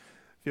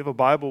If you have a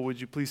Bible,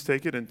 would you please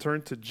take it and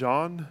turn to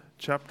John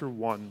chapter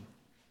 1.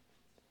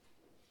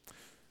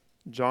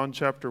 John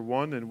chapter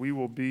 1, and we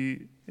will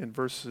be in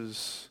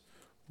verses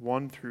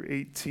 1 through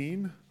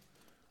 18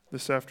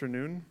 this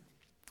afternoon.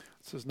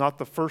 This is not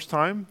the first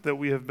time that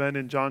we have been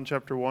in John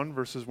chapter 1,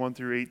 verses 1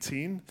 through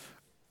 18.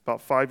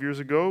 About 5 years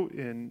ago,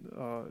 in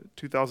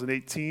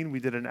 2018, we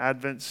did an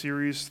Advent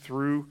series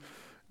through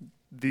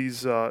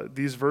these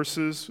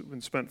verses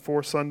and spent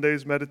 4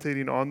 Sundays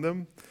meditating on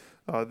them.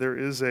 There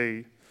is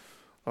a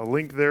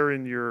link there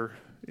in your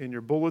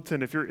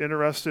bulletin. If you're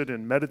interested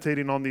in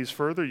meditating on these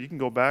further, you can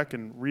go back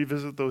and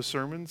revisit those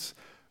sermons.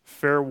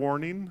 Fair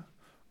warning,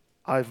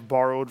 I've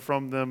borrowed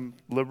from them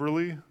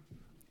liberally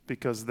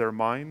because they're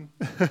mine.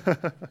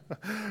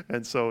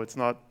 And so it's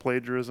not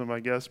plagiarism, I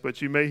guess.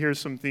 But you may hear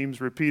some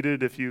themes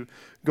repeated if you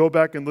go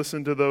back and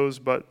listen to those.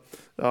 But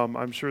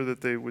I'm sure that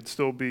they would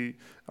still be,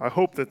 I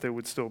hope that they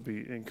would still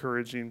be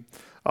encouraging.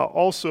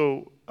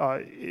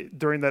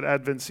 During that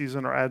Advent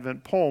season, our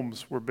Advent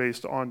poems were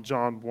based on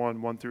John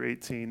 1 through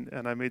 18,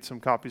 and I made some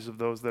copies of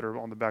those that are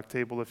on the back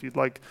table if you'd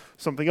like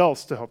something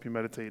else to help you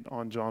meditate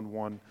on John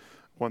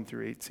 1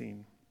 through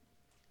 18.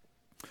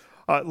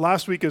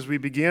 Last week, as we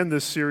began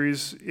this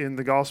series in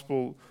the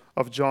Gospel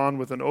of John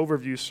with an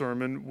overview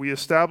sermon, we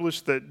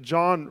established that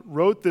John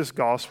wrote this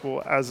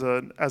Gospel as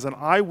an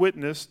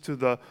eyewitness to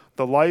the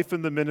life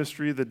and the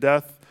ministry, the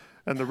death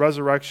and the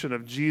resurrection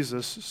of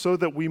Jesus, so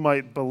that we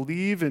might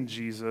believe in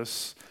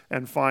Jesus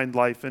and find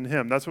life in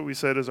him. That's what we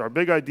said is our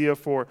big idea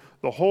for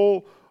the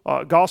whole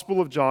Gospel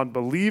of John: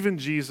 believe in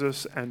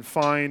Jesus and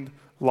find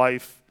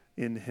life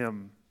in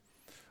him.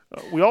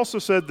 We also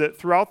said that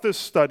throughout this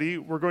study,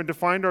 we're going to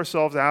find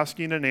ourselves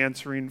asking and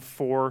answering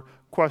 4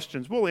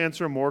 questions. We'll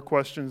answer more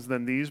questions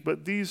than these,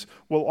 but these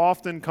will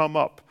often come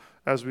up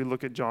as we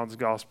look at John's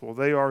Gospel.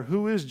 They are: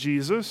 who is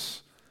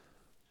Jesus?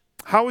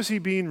 How is he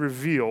being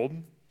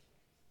revealed?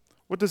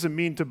 What does it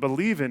mean to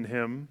believe in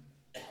him?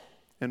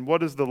 And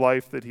what is the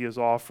life that he is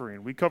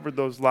offering? We covered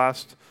those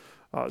last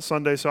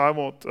Sunday, so I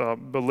won't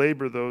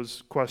belabor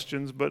those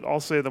questions, but I'll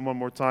say them one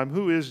more time.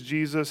 Who is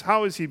Jesus?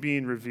 How is he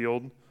being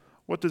revealed?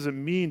 What does it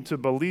mean to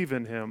believe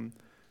in him?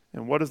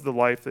 And what is the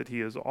life that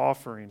he is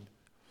offering?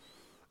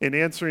 In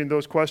answering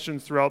those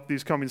questions throughout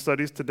these coming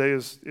studies, today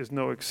is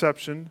no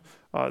exception.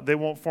 They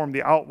won't form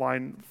the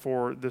outline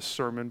for this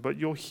sermon, but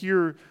you'll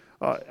hear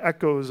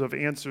echoes of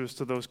answers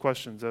to those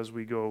questions as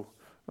we go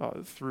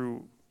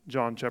through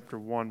John chapter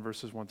 1,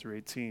 verses 1 through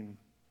 18.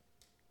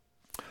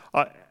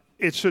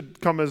 It should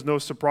come as no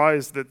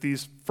surprise that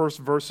these first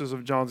verses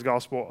of John's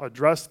Gospel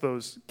address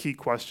those key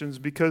questions,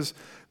 because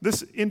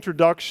this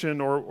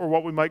introduction, or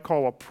what we might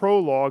call a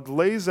prologue,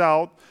 lays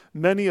out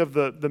many of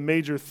the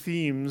major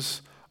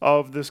themes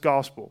of this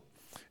Gospel.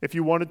 If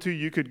you wanted to,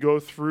 you could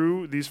go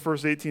through these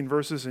first 18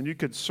 verses and you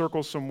could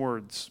circle some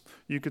words.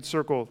 You could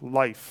circle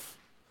life,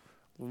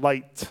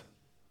 light,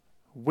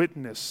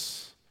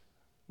 witness,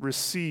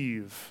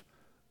 receive,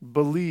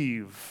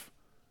 believe,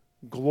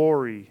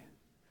 glory,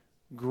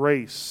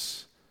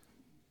 grace,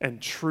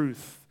 and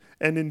truth.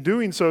 And in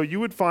doing so,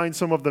 you would find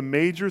some of the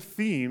major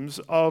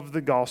themes of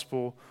the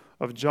Gospel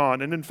of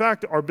John. And in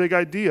fact, our big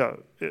idea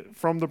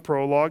from the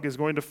prologue is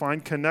going to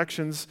find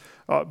connections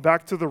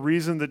back to the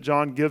reason that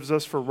John gives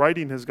us for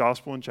writing his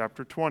Gospel in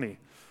chapter 20.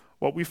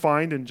 What we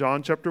find in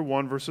John chapter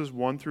 1, verses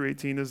 1 through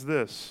 18 is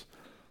this: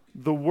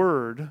 the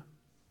Word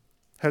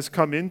has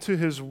come into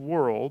his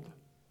world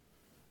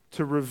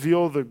to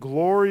reveal the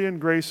glory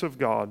and grace of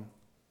God,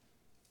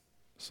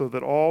 so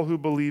that all who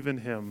believe in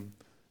him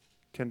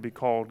can be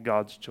called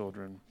God's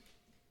children.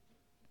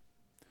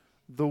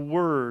 The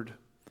Word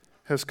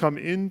has come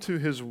into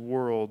his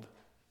world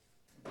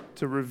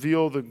to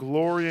reveal the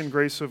glory and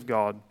grace of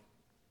God,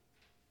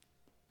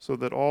 so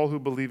that all who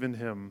believe in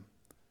him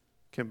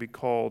can be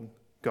called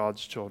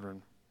God's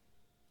children.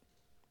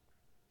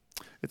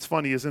 It's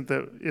funny, isn't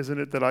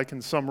it, that I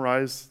can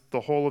summarize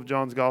the whole of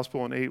John's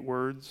Gospel in 8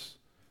 words,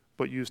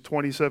 but use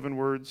 27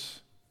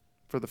 words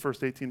for the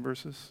first 18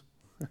 verses?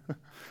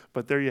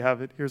 But there you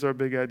have it. Here's our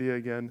big idea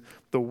again.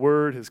 The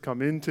Word has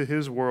come into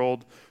his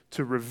world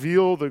to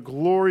reveal the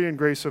glory and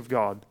grace of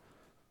God,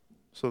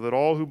 so that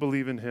all who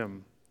believe in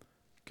him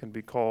can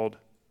be called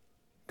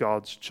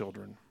God's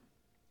children.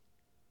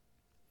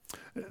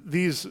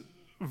 These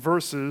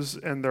verses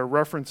and their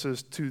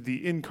references to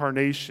the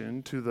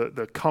incarnation, to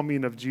the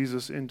coming of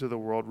Jesus into the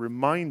world,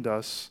 remind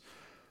us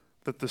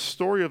that the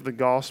story of the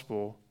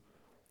gospel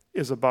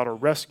is about a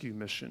rescue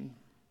mission.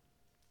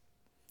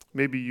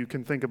 Maybe you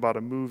can think about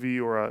a movie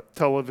or a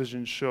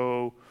television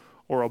show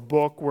or a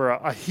book where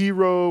a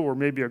hero, or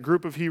maybe a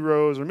group of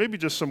heroes, or maybe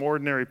just some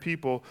ordinary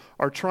people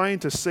are trying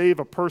to save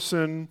a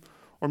person,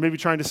 or maybe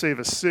trying to save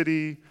a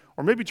city,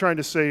 or maybe trying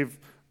to save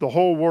the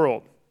whole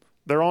world.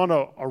 They're on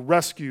a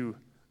rescue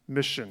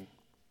mission.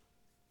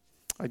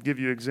 I'd give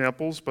you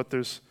examples, but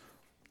there's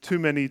too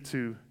many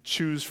to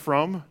choose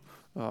from.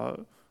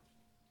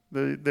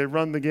 They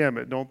run the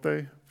gamut, don't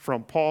they?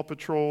 From Paw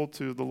Patrol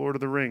to The Lord of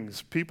the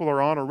Rings. People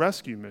are on a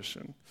rescue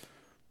mission.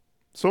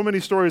 So many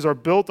stories are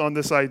built on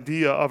this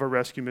idea of a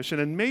rescue mission,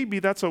 and maybe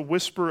that's a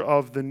whisper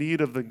of the need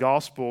of the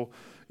gospel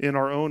in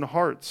our own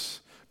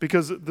hearts.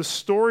 Because the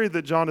story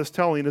that John is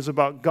telling is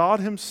about God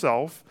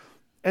himself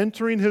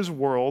entering his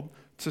world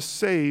to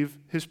save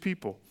his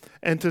people,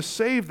 and to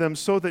save them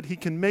so that he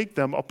can make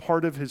them a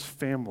part of his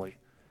family.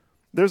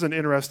 There's an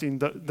interesting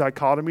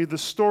dichotomy. The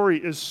story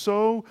is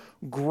so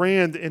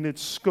grand in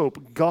its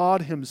scope.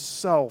 God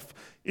himself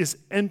is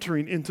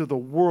entering into the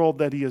world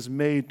that he has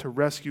made to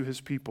rescue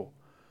his people.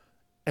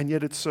 And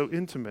yet it's so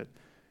intimate.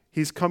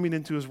 He's coming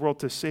into his world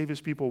to save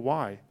his people.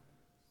 Why?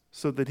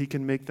 So that he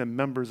can make them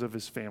members of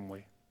his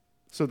family.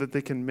 So that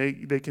they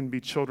can be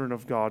children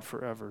of God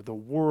forever. The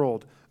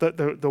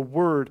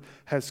word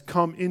has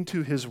come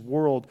into his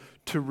world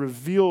to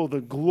reveal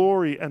the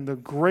glory and the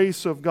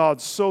grace of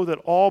God, so that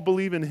all who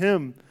believe in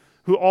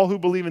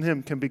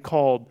him can be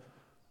called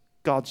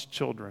God's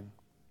children.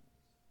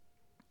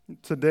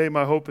 Today,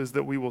 my hope is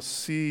that we will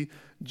see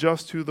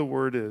just who the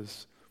Word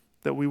is,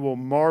 that we will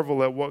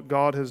marvel at what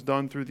God has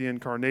done through the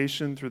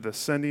incarnation, through the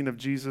sending of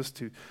Jesus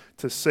to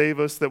save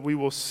us, that we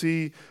will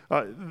see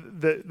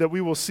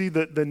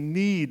the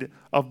need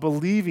of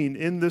believing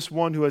in this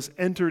one who has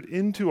entered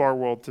into our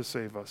world to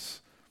save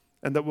us,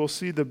 and that we'll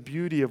see the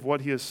beauty of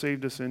what he has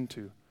saved us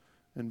into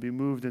and be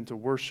moved into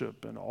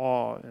worship and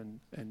awe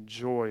and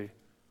joy.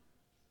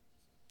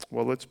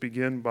 Well, let's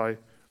begin by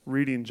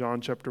reading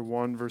John chapter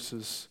 1,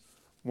 verses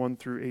 1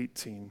 through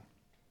 18.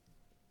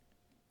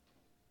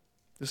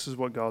 This is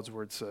what God's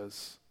word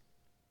says.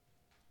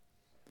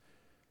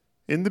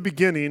 In the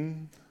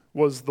beginning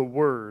was the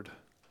Word,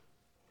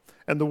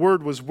 and the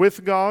Word was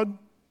with God,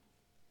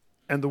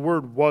 and the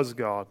Word was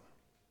God.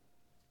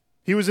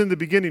 He was in the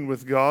beginning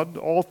with God.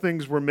 All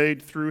things were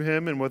made through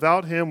him, and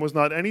without him was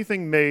not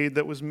anything made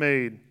that was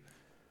made.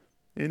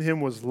 In him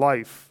was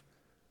life,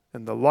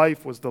 and the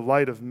life was the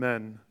light of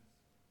men.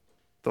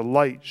 The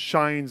light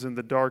shines in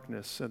the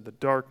darkness, and the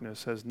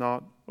darkness has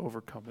not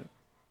overcome it.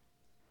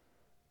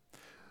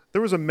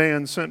 There was a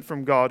man sent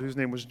from God whose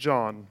name was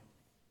John.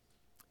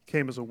 He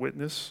came as a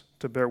witness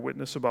to bear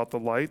witness about the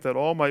light, that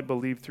all might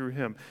believe through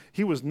him.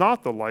 He was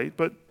not the light,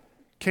 but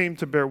came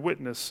to bear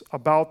witness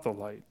about the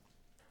light.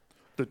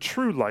 The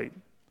true light,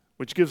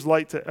 which gives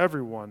light to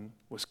everyone,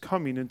 was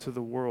coming into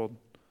the world.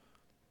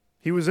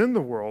 He was in the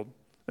world,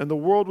 and the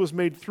world was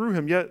made through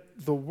him, yet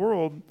the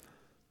world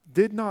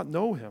did not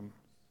know him.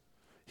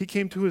 He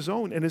came to his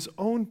own, and his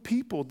own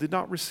people did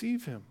not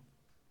receive him.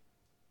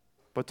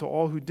 But to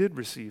all who did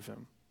receive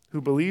him, who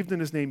believed in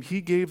his name,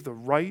 he gave the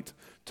right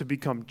to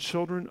become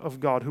children of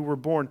God, who were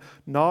born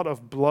not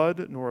of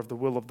blood, nor of the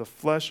will of the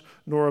flesh,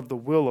 nor of the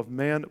will of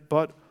man,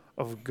 but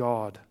of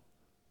God.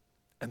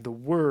 And the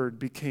Word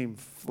became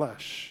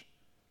flesh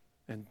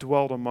and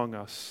dwelt among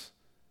us.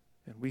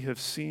 And we have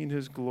seen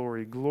his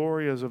glory,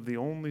 glory as of the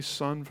only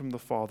Son from the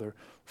Father,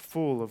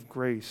 full of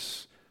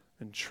grace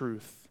and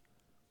truth.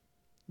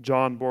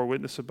 John bore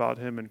witness about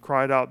him and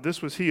cried out,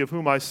 "This was he of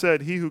whom I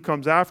said, he who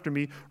comes after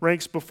me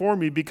ranks before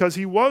me, because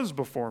he was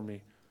before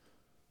me.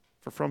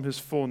 For from his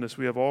fullness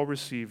we have all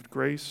received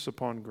grace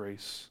upon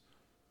grace.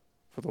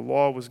 For the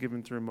law was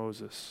given through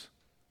Moses.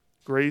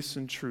 Grace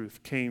and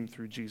truth came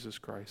through Jesus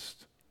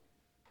Christ."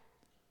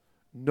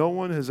 No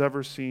one has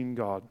ever seen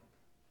God,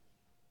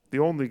 the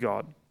only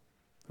God,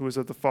 who is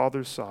at the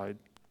Father's side.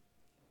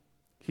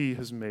 He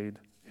has made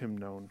him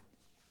known.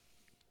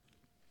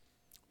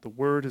 The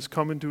Word has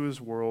come into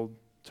his world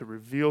to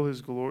reveal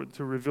his glory,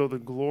 to reveal the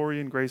glory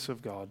and grace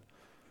of God,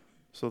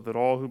 so that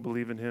all who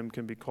believe in him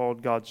can be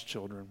called God's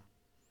children.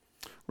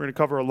 We're going to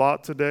cover a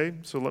lot today,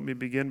 so let me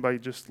begin by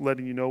just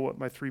letting you know what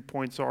my 3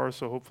 points are,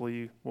 so hopefully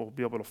you will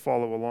be able to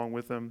follow along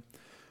with them.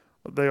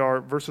 They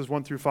are verses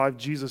 1 through 5,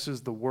 Jesus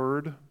is the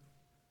Word.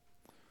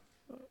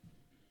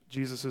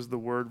 Jesus is the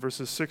Word.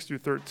 Verses 6 through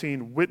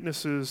 13,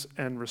 witnesses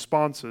and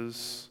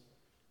responses.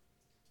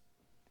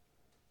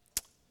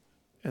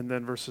 And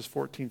then verses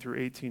 14 through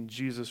 18,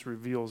 Jesus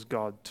reveals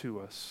God to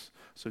us.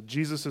 So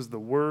Jesus is the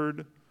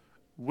Word,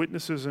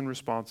 witnesses and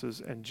responses,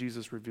 and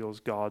Jesus reveals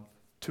God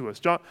to us.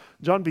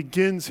 John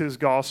begins his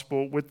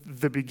gospel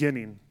with the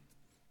beginning.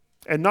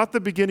 And not the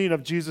beginning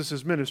of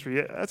Jesus'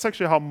 ministry. That's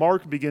actually how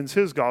Mark begins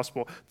his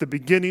gospel. The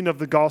beginning of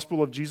the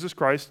gospel of Jesus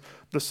Christ,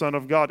 the Son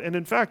of God. And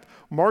in fact,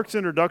 Mark's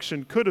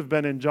introduction could have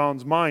been in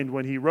John's mind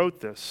when he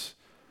wrote this.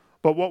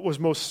 But what was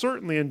most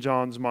certainly in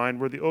John's mind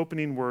were the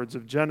opening words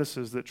of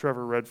Genesis that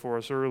Trevor read for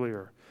us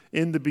earlier.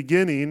 In the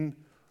beginning,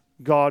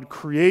 God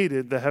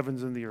created the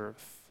heavens and the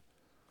earth.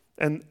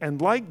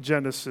 And like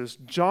Genesis,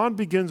 John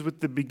begins with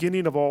the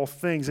beginning of all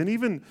things, and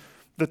even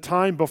the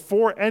time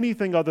before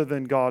anything other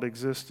than God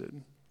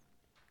existed.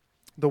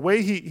 The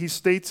way he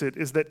states it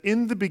is that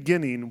in the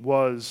beginning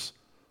was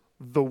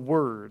the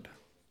Word.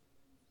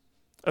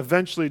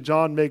 Eventually,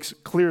 John makes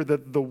clear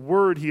that the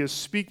Word he is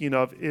speaking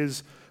of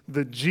is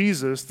the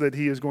Jesus that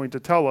he is going to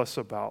tell us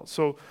about.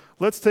 So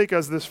let's take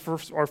as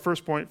our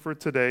first point for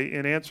today,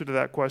 in answer to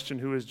that question,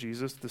 who is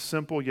Jesus, the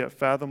simple yet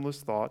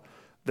fathomless thought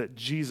that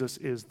Jesus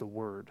is the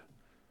Word.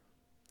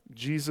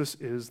 Jesus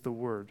is the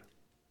Word.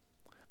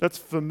 That's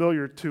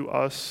familiar to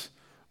us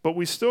but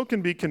we still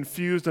can be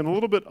confused and a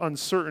little bit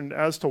uncertain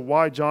as to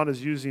why John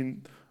is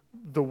using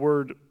the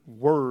word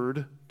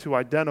to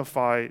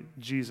identify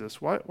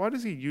Jesus. Why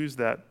does he use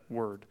that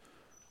word?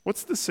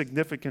 What's the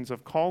significance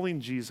of calling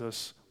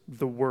Jesus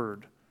the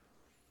Word?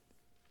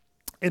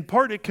 In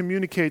part, it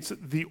communicates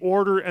the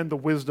order and the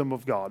wisdom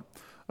of God.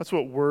 That's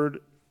what word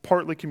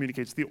partly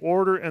communicates, the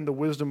order and the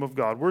wisdom of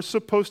God. We're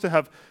supposed to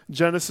have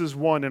Genesis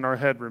 1 in our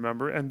head,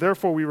 remember? And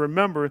therefore we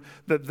remember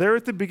that there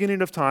at the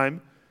beginning of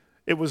time,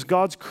 it was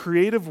God's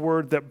creative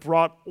word that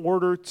brought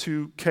order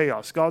to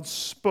chaos. God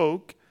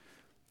spoke,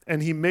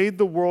 and he made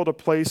the world a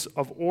place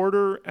of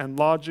order and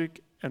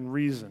logic and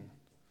reason.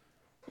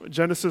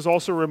 Genesis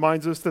also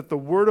reminds us that the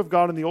Word of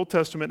God in the Old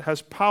Testament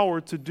has power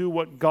to do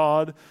what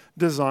God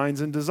designs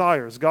and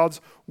desires.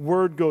 God's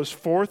Word goes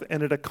forth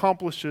and it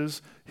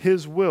accomplishes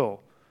His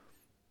will.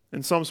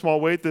 In some small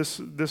way,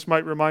 this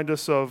might remind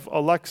us of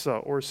Alexa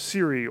or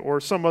Siri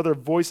or some other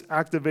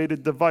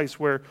voice-activated device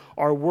where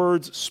our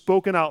words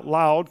spoken out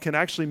loud can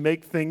actually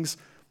make things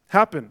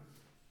happen.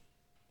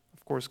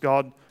 Of course,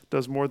 God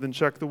does more than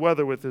check the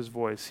weather with His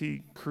voice.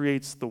 He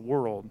creates the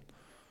world.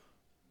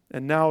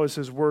 And now as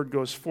His word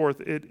goes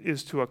forth, it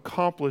is to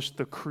accomplish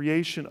the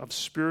creation of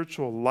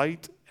spiritual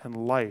light and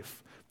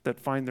life that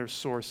find their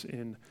source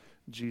in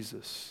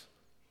Jesus.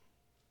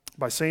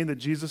 By saying that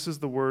Jesus is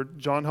the Word,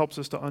 John helps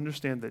us to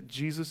understand that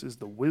Jesus is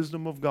the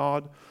wisdom of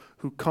God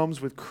who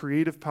comes with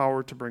creative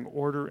power to bring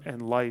order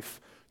and life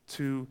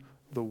to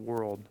the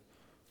world.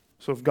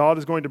 So if God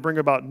is going to bring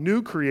about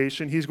new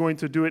creation, He's going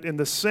to do it in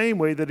the same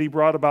way that He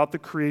brought about the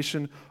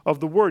creation of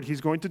the Word.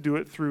 He's going to do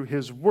it through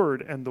His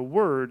Word, and the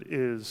Word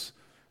is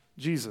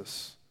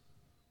Jesus.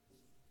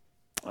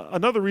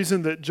 Another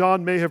reason that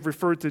John may have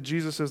referred to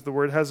Jesus as the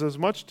Word has as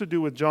much to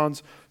do with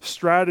John's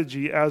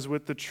strategy as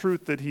with the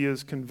truth that he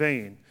is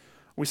conveying.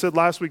 We said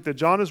last week that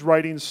John is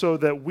writing so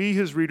that we,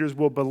 his readers,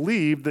 will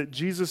believe that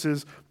Jesus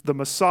is the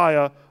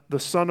Messiah, the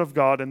Son of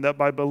God, and that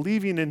by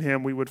believing in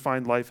Him, we would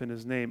find life in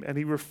His name. And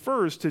he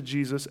refers to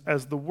Jesus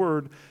as the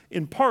Word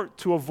in part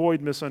to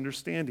avoid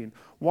misunderstanding.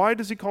 Why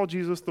does he call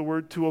Jesus the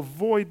Word? To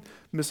avoid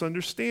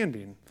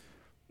misunderstanding.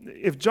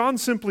 If John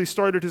simply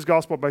started his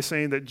gospel by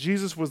saying that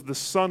Jesus was the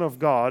Son of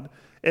God,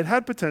 it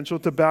had potential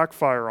to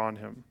backfire on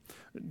him.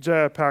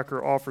 J.I.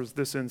 Packer offers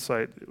this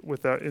insight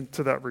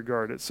into that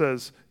regard. It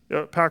says,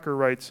 Packer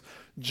writes,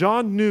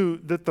 John knew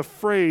that the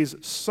phrase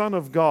Son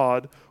of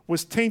God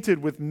was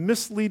tainted with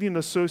misleading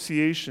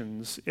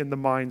associations in the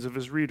minds of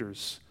his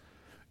readers.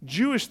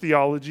 Jewish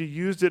theology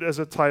used it as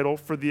a title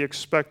for the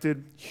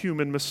expected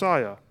human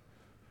Messiah.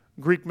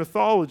 Greek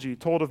mythology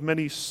told of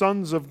many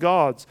sons of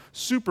gods,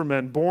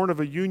 supermen born of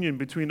a union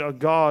between a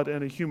god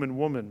and a human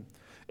woman.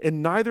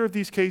 In neither of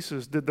these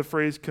cases did the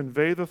phrase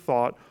convey the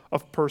thought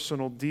of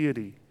personal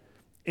deity.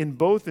 In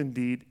both,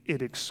 indeed,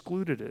 it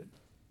excluded it.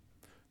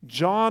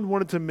 John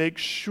wanted to make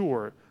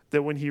sure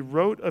that when he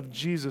wrote of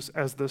Jesus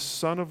as the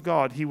Son of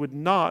God, he would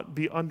not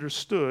be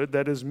understood,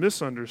 that is,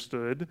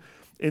 misunderstood,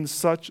 in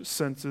such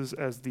senses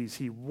as these.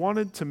 He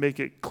wanted to make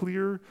it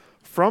clear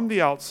from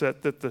the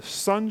outset that the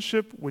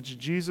sonship which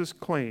Jesus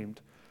claimed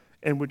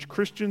and which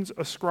Christians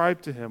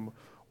ascribed to him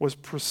was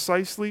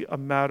precisely a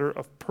matter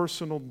of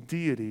personal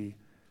deity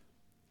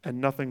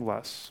and nothing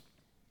less.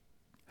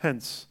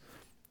 Hence,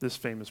 this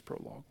famous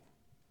prologue.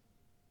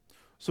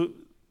 So,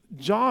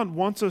 John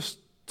wants us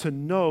to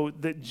know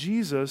that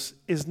Jesus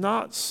is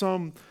not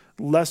some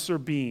lesser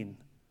being,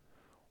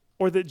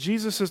 or that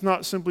Jesus is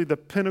not simply the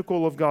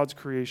pinnacle of God's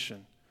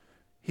creation.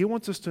 He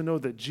wants us to know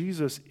that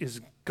Jesus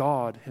is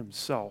God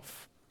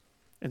Himself.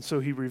 And so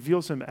He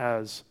reveals Him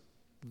as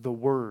the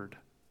Word.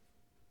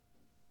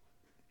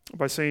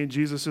 By saying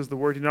Jesus is the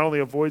Word, He not only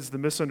avoids the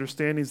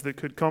misunderstandings that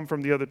could come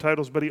from the other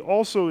titles, but He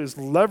also is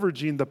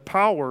leveraging the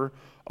power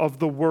of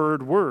the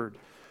word.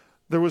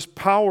 There was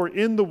power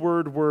in the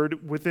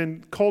word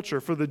within culture.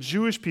 For the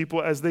Jewish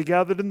people, as they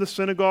gathered in the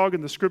synagogue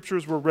and the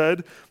scriptures were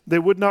read, they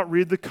would not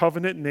read the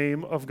covenant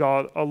name of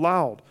God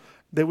aloud.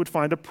 They would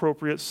find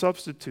appropriate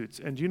substitutes.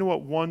 And do you know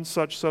what one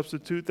such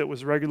substitute that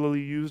was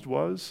regularly used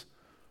was?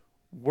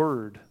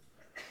 Word.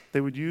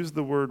 They would use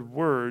the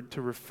word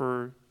to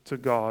refer to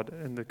God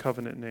and the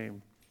covenant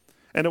name.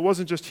 And it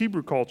wasn't just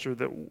Hebrew culture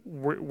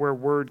where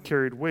word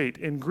carried weight.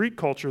 In Greek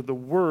culture, the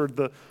word,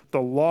 the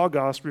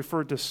logos,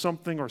 referred to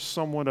something or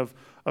someone of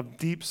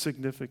deep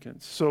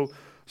significance.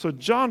 So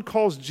John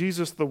calls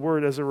Jesus the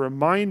Word as a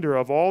reminder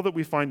of all that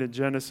we find in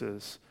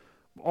Genesis,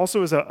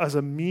 also as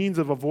a means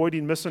of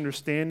avoiding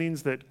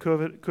misunderstandings that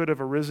could have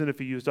arisen if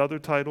he used other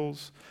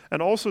titles,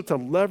 and also to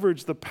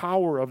leverage the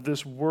power of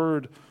this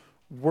word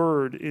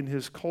in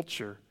his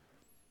culture.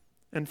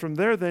 And from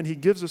there, then, he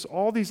gives us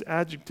all these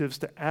adjectives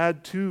to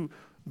add to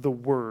the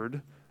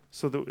word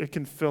so that it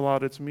can fill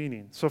out its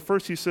meaning. So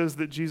first he says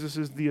that Jesus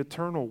is the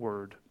eternal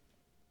Word.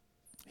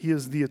 He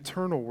is the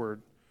eternal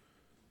Word.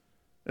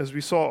 As we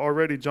saw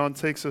already, John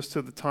takes us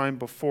to the time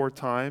before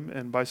time,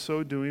 and by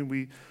so doing,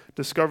 we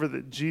discover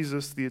that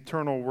Jesus, the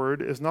eternal Word,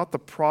 is not the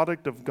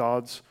product of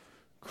God's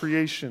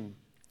creation.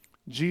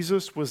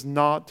 Jesus was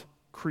not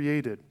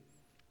created.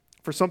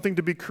 For something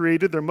to be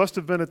created, there must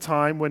have been a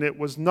time when it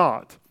was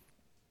not.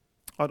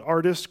 An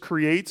artist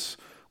creates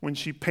when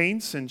she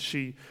paints and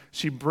she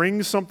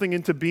brings something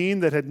into being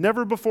that had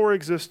never before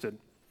existed.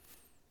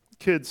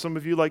 Kids, some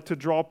of you like to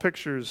draw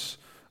pictures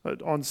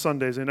on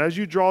Sundays. And as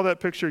you draw that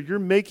picture, you're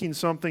making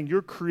something,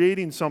 you're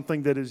creating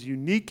something that is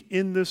unique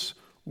in this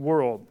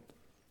world.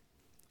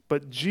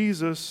 But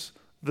Jesus,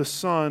 the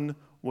Son,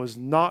 was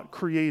not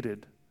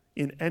created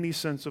in any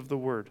sense of the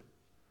word,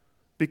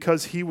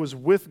 because he was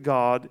with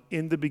God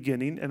in the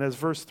beginning. And as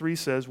verse 3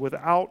 says,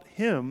 without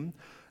him,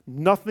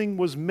 nothing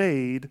was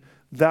made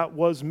that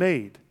was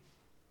made.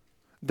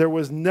 There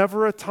was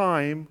never a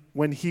time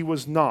when he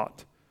was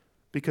not,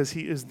 because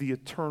he is the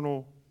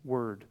eternal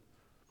Word.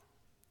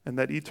 And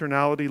that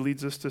eternality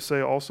leads us to say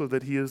also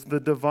that he is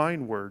the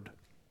divine Word.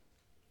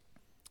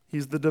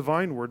 He's the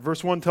divine Word.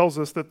 Verse 1 tells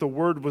us that the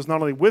Word was not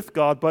only with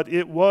God, but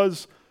it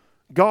was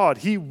God.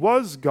 He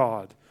was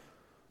God.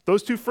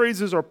 Those two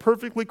phrases are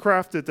perfectly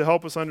crafted to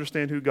help us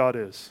understand who God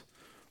is.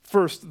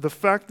 First, the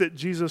fact that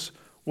Jesus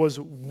was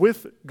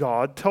with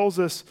God tells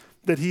us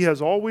that he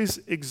has always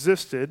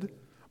existed,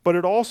 but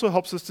it also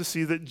helps us to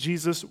see that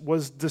Jesus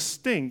was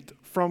distinct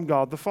from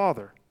God the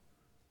Father.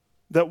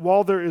 That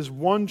while there is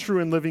one true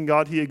and living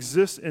God, he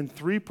exists in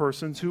three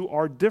persons who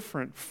are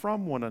different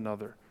from one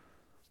another.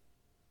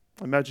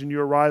 Imagine you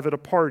arrive at a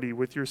party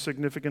with your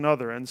significant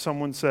other and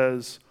someone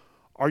says,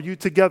 "Are you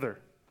together?"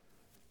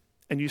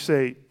 And you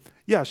say,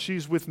 "Yeah,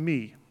 she's with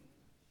me."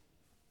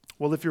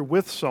 Well, if you're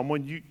with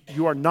someone,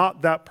 you are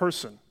not that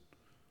person.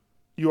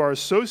 You are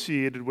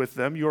associated with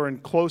them. You are in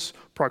close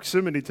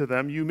proximity to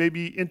them. You may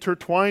be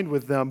intertwined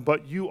with them,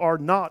 but you are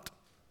not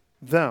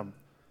them.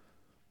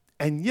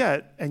 And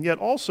yet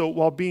also,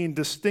 while being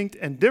distinct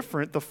and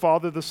different, the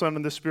Father, the Son,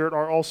 and the Spirit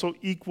are also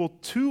equal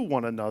to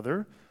one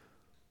another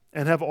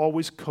and have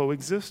always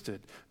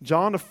coexisted.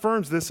 John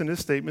affirms this in his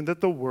statement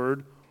that the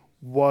Word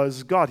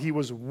was God. He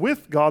was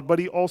with God, but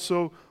he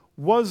also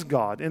was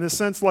God. In a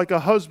sense, like a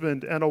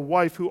husband and a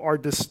wife who are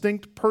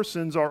distinct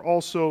persons are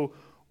also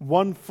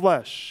one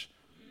flesh.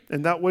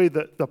 In that way,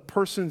 the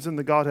persons in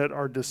the Godhead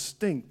are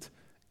distinct,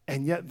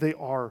 and yet they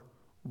are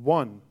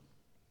one.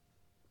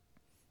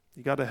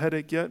 You got a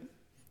headache yet?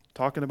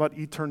 Talking about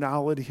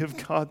eternality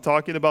of God,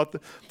 talking about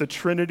the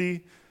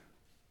Trinity.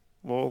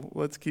 Well,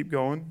 let's keep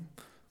going.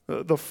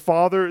 The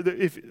Father,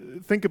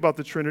 think about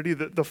the Trinity,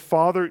 the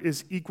Father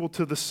is equal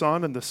to the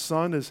Son, and the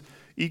Son is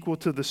equal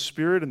to the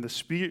Spirit, and the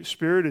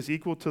Spirit is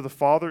equal to the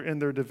Father in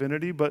their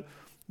divinity, but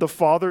the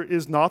Father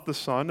is not the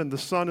Son, and the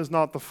Son is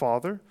not the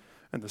Father,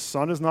 and the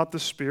Son is not the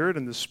Spirit,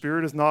 and the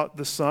Spirit is not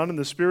the Son, and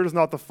the Spirit is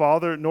not the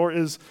Father, nor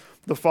is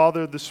the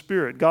Father the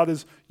Spirit. God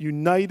is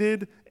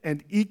united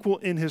and equal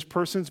in his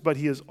persons, but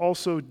he is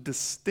also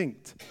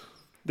distinct.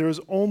 There is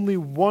only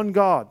one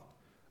God,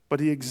 but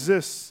he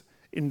exists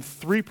in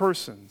three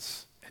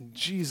persons. And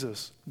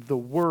Jesus, the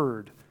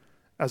Word,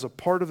 as a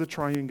part of the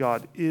triune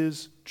God,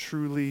 is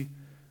truly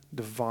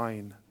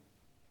divine.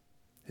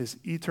 His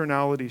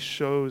eternality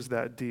shows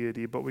that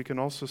deity, but we can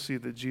also see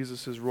that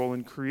Jesus' role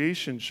in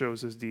creation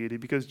shows his deity,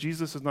 because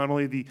Jesus is not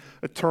only the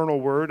eternal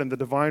Word and the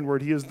divine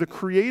Word, he is the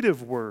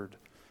creative Word.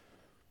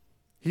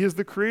 He is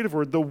the creative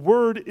Word. The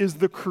Word is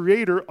the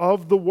creator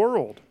of the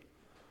world.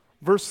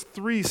 Verse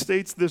 3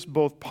 states this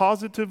both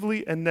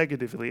positively and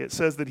negatively. It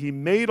says that he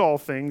made all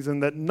things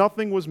and that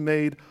nothing was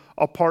made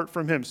apart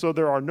from him. So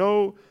there are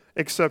no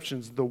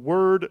exceptions. The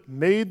Word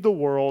made the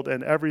world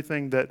and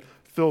everything that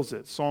fills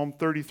it. Psalm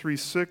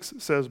 33:6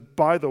 says,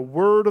 "By the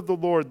word of the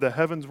Lord the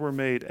heavens were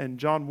made." And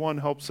John 1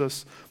 helps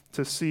us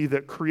to see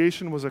that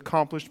creation was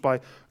accomplished by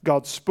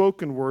God's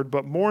spoken word,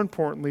 but more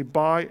importantly,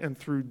 by and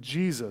through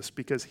Jesus,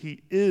 because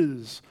he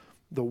is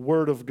the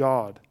Word of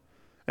God.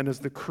 And as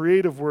the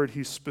creative Word,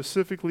 he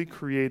specifically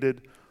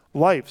created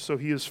life. So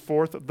he is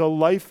forth the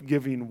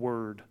life-giving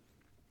Word.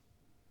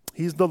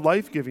 He's the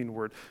life-giving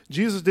Word.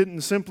 Jesus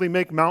didn't simply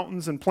make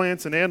mountains and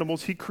plants and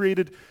animals. He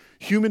created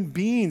human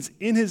beings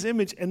in his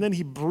image, and then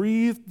he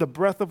breathed the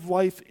breath of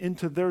life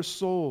into their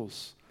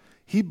souls.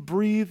 He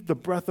breathed the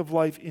breath of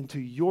life into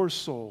your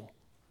soul.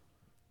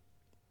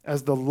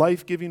 As the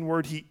life-giving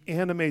Word, he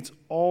animates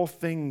all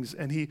things,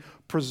 and he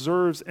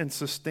preserves and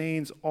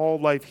sustains all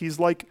life. He's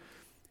like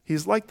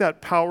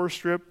that power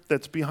strip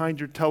that's behind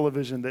your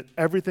television that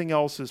everything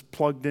else is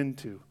plugged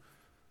into.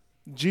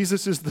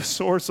 Jesus is the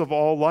source of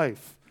all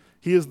life.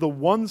 He is the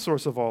one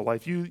source of all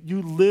life.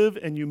 You live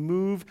and you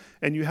move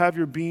and you have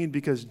your being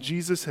because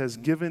Jesus has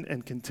given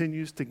and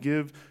continues to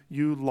give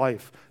you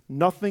life.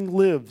 Nothing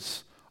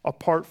lives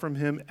apart from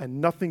him,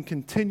 and nothing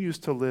continues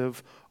to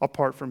live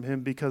apart from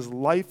him, because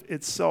life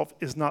itself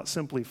is not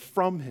simply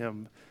from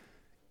him,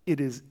 it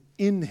is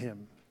in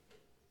him.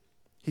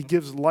 He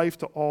gives life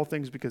to all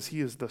things because he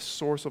is the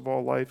source of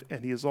all life,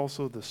 and he is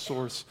also the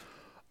source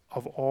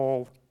of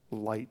all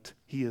light.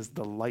 He is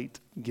the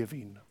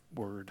light-giving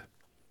Word.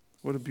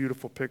 What a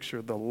beautiful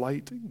picture, the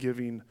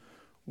light-giving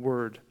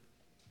Word.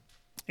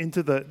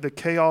 Into the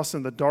chaos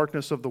and the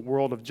darkness of the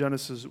world of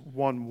Genesis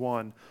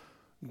 1:1,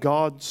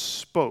 God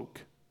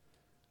spoke,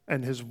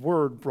 and his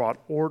Word brought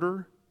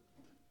order,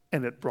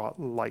 and it brought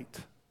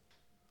light.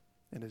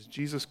 And as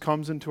Jesus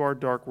comes into our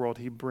dark world,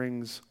 he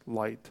brings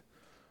light.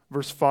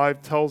 Verse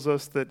 5 tells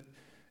us that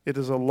it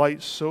is a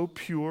light so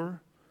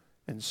pure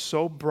and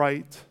so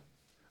bright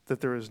that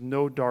there is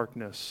no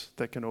darkness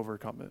that can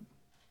overcome it.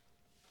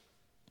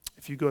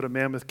 If you go to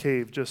Mammoth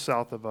Cave just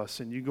south of us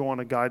and you go on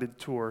a guided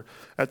tour,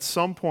 at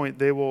some point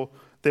they will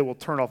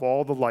turn off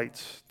all the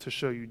lights to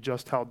show you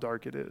just how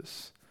dark it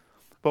is.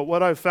 But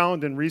what I've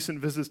found in recent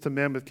visits to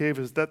Mammoth Cave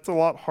is that's a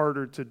lot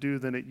harder to do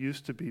than it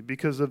used to be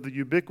because of the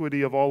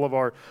ubiquity of all of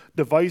our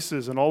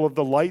devices and all of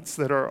the lights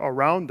that are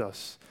around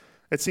us.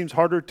 It seems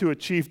harder to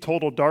achieve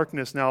total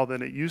darkness now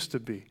than it used to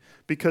be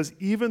because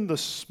even the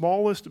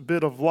smallest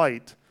bit of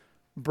light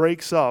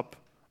breaks up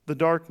the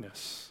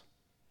darkness.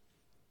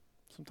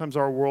 Sometimes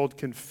our world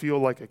can feel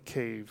like a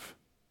cave.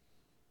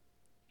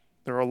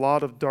 There are a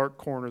lot of dark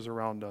corners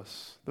around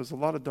us. There's a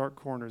lot of dark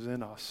corners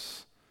in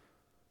us.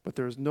 But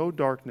there is no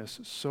darkness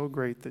so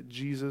great that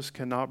Jesus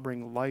cannot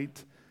bring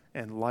light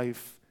and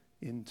life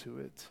into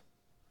it.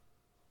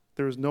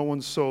 There is no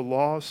one so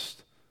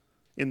lost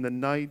in the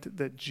night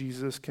that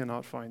Jesus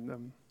cannot find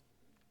them.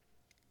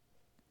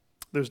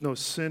 There's no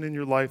sin in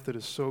your life that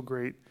is so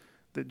great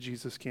that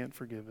Jesus can't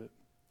forgive it.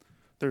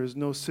 There is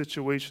no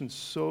situation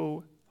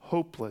so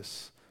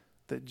hopeless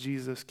that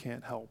Jesus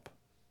can't help.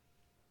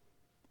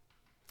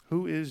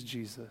 Who is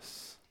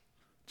Jesus?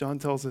 John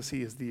tells us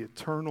he is the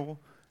eternal,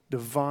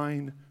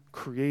 divine,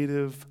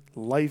 creative,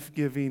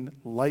 life-giving,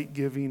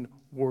 light-giving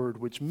Word,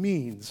 which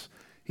means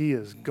he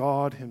is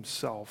God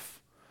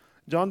himself.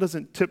 John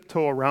doesn't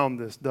tiptoe around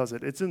this, does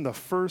it? It's in the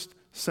first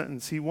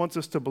sentence. He wants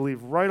us to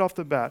believe right off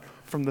the bat,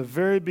 from the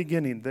very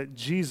beginning, that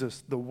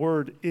Jesus, the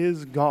Word,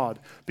 is God.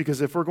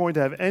 Because if we're going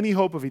to have any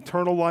hope of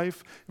eternal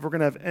life, if we're going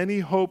to have any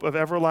hope of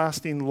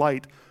everlasting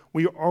light,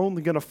 we are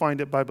only going to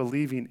find it by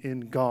believing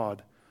in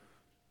God.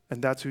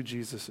 And that's who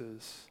Jesus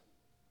is.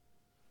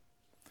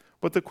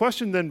 But the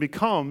question then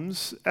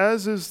becomes,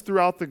 as is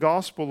throughout the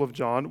Gospel of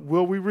John,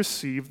 will we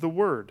receive the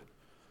Word?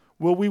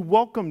 Will we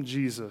welcome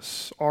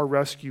Jesus, our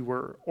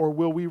rescuer, or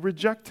will we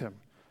reject him?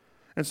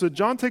 And so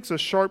John takes a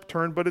sharp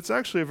turn, but it's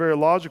actually a very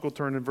logical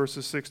turn in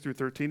verses 6 through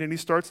 13, and he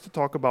starts to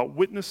talk about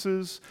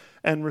witnesses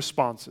and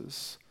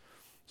responses.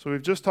 So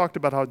we've just talked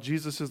about how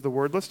Jesus is the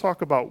Word. Let's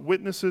talk about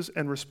witnesses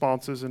and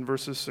responses in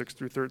verses 6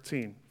 through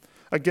 13.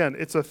 Again,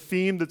 it's a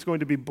theme that's going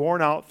to be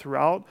borne out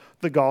throughout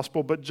the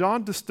gospel, but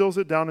John distills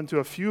down into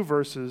a few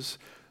verses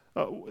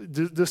what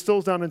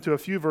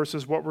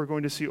we're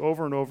going to see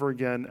over and over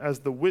again as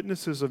the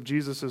witnesses of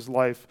Jesus'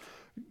 life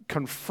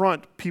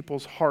confront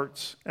people's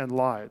hearts and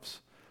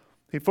lives.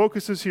 He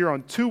focuses here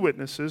on two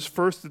witnesses.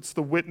 First, it's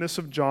the witness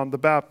of John the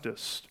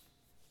Baptist.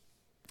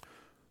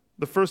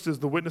 The first is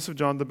the witness of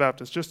John the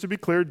Baptist. Just to be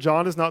clear,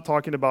 John is not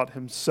talking about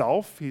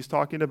himself. He's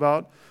talking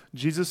about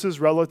Jesus'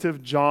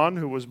 relative John,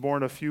 who was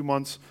born a few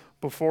months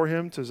before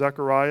him to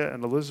Zechariah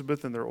and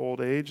Elizabeth in their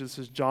old age. This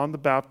is John the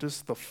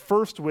Baptist, the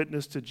first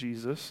witness to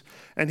Jesus.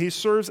 And he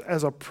serves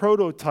as a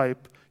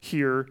prototype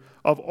here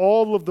of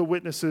all of the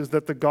witnesses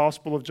that the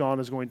Gospel of John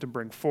is going to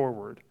bring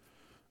forward.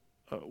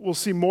 We'll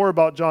see more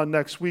about John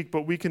next week,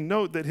 but we can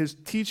note that his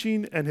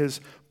teaching and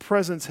his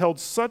presence held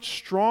such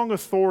strong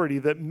authority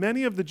that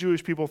many of the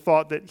Jewish people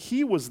thought that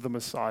he was the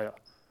Messiah.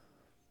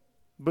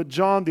 But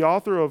John, the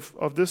author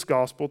of this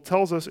gospel,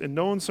 tells us in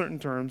no uncertain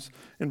terms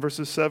in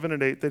verses 7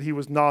 and 8 that he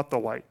was not the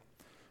light.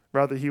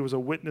 Rather, he was a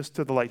witness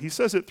to the light. He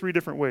says it three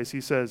different ways.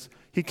 He says,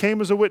 he came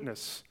as a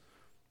witness.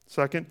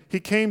 Second, he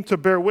came to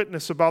bear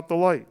witness about the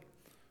light.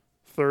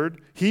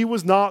 Third, he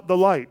was not the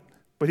light,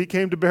 but he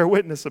came to bear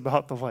witness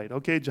about the light.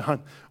 Okay,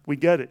 John, we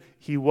get it.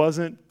 He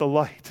wasn't the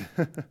light.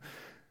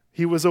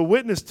 He was a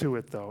witness to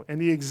it, though,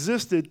 and he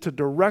existed to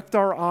direct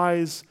our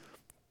eyes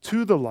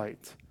to the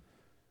light.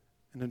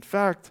 And in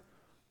fact,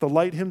 the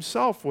light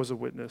himself was a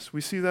witness.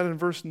 We see that in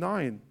verse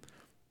 9.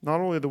 Not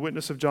only the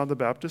witness of John the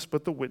Baptist,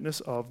 but the witness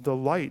of the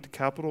light,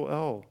 capital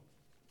L.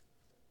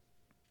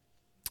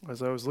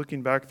 As I was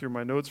looking back through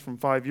my notes from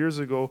 5 years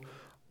ago,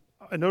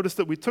 I noticed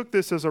that we took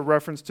this as a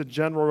reference to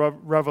general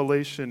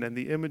revelation and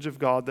the image of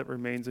God that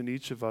remains in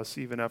each of us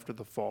even after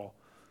the fall.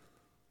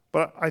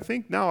 But I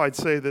think now I'd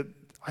say that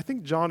I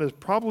think John is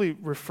probably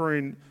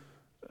referring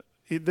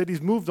that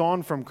he's moved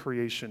on from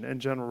creation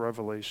and general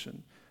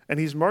revelation. And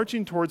he's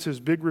marching towards his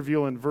big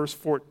reveal in verse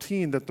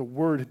 14 that the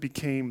Word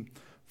became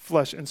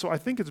flesh. And so I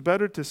think it's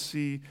better to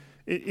see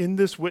in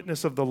this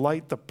witness of the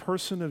light the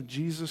person of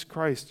Jesus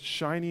Christ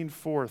shining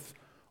forth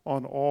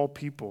on all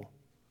people.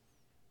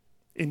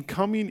 In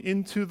coming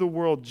into the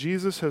world,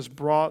 Jesus has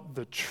brought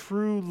the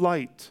true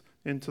light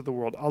into the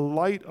world, a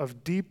light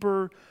of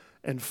deeper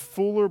and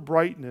fuller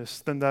brightness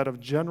than that of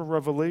general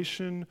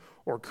revelation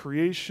or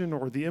creation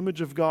or the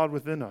image of God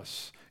within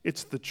us.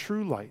 It's the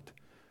true light.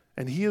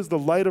 And he is the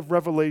light of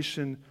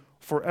revelation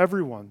for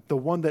everyone, the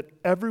one that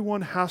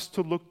everyone has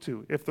to look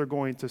to if they're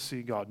going to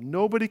see God.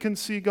 Nobody can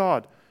see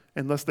God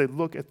unless they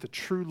look at the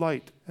true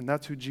light, and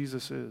that's who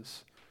Jesus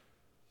is.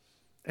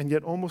 And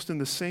yet, almost in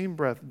the same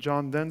breath,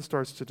 John then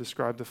starts to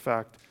describe the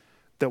fact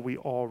that we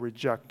all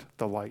reject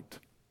the light.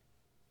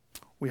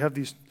 We have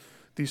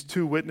these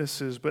two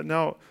witnesses, but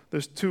now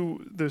there's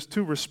two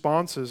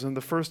responses, and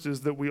the first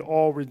is that we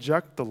all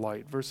reject the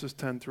light, verses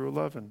 10 through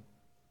 11.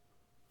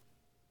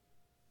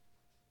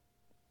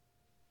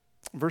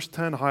 Verse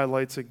 10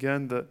 highlights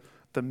again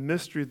the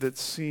mystery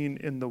that's seen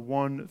in the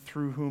one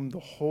through whom the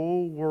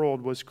whole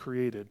world was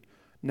created,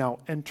 now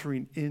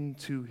entering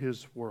into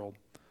his world.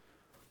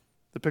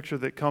 The picture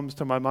that comes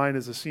to my mind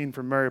is a scene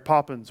from Mary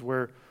Poppins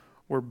where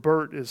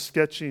Bert is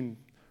sketching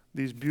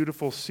these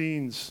beautiful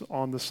scenes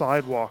on the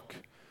sidewalk.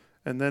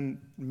 And then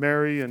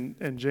Mary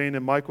and Jane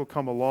and Michael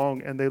come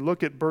along and they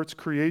look at Bert's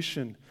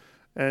creation,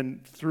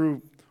 and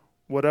through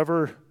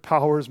whatever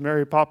powers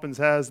Mary Poppins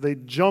has, they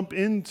jump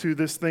into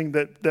this thing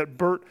that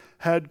Bert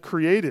had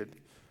created.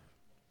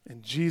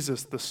 And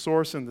Jesus, the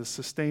source and the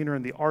sustainer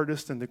and the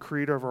artist and the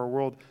creator of our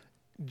world,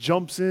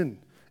 jumps in,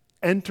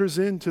 enters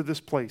into this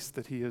place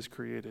that he has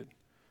created.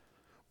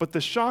 But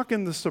the shock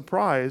and the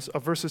surprise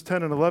of verses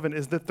 10 and 11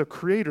 is that the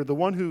creator, the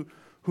one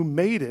who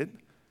made it,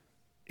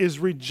 is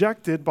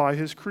rejected by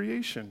his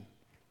creation.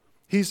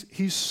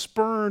 He's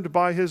spurned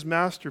by his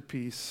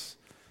masterpiece.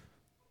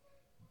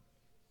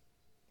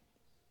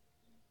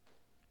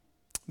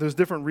 There's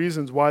different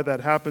reasons why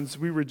that happens.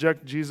 We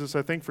reject Jesus,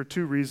 I think, for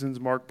two reasons,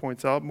 Mark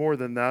points out. More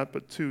than that,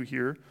 but two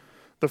here.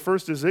 The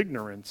first is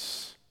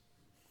ignorance.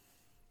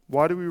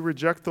 Why do we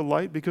reject the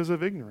light? Because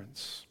of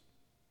ignorance.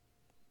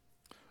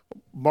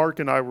 Mark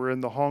and I were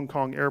in the Hong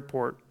Kong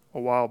airport a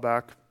while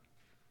back,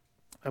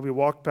 and we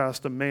walked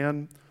past a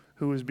man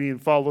who was being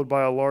followed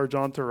by a large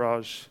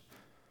entourage.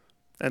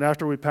 And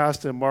after we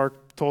passed him,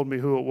 Mark told me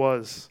who it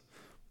was.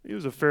 He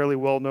was a fairly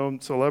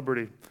well-known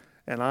celebrity,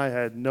 and I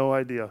had no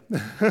idea.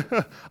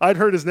 I'd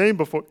heard his name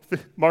before.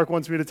 Mark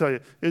wants me to tell you,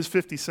 it was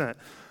 50 Cent.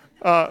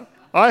 I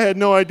had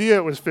no idea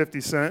it was 50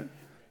 Cent,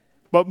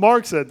 but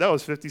Mark said that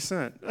was 50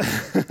 Cent.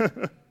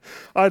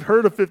 I'd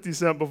heard of 50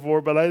 Cent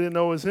before, but I didn't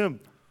know it was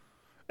him.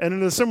 And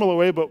in a similar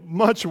way, but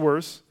much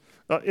worse,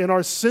 in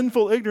our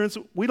sinful ignorance,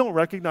 we don't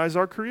recognize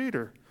our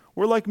Creator.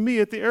 We're like me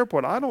at the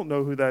airport. I don't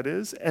know who that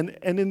is. And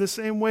in the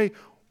same way,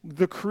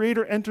 the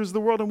Creator enters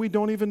the world and we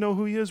don't even know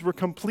who he is. We're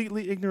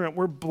completely ignorant.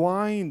 We're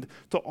blind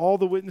to all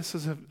the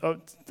witnesses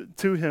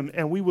to him,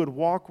 and we would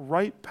walk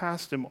right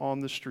past him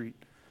on the street.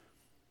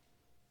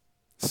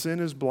 Sin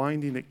is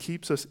blinding. It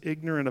keeps us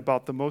ignorant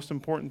about the most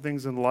important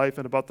things in life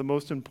and about the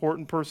most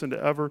important person to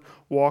ever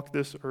walk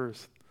this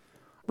earth.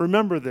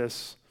 Remember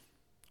this.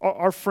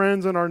 Our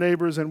friends and our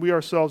neighbors and we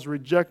ourselves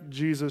reject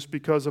Jesus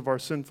because of our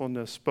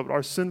sinfulness, but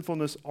our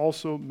sinfulness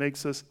also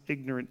makes us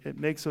ignorant. It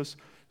makes us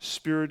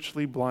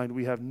spiritually blind.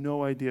 We have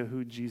no idea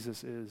who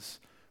Jesus is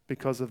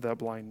because of that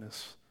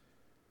blindness.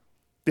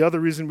 The other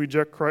reason we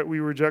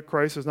reject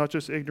Christ is not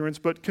just ignorance,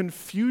 but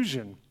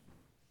confusion.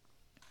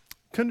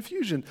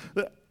 Confusion.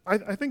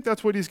 I think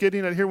that's what he's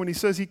getting at here when he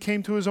says he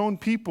came to his own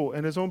people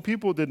and his own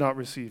people did not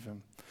receive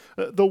him.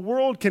 The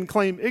world can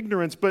claim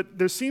ignorance, but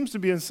there seems to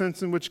be a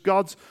sense in which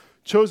God's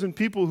chosen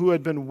people who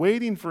had been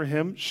waiting for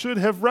him should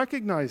have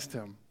recognized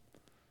him.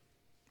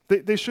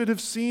 They should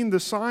have seen the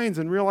signs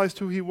and realized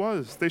who he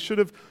was. They should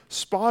have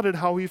spotted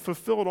how he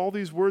fulfilled all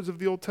these words of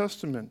the Old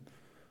Testament.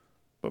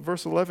 But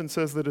verse 11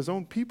 says that his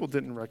own people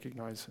didn't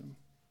recognize him.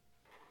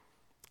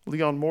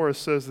 Leon Morris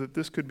says that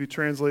this could be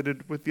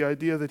translated with the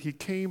idea that he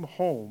came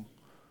home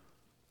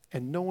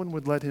and no one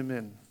would let him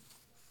in.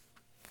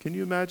 Can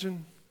you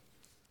imagine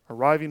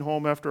arriving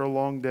home after a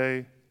long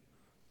day,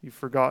 you've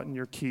forgotten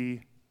your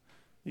key,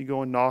 you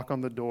go and knock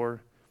on the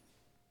door,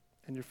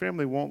 and your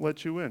family won't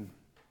let you in.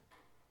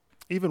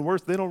 Even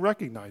worse, they don't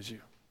recognize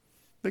you.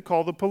 They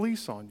call the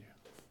police on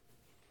you.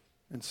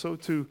 And so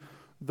too,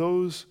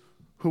 those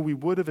who we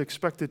would have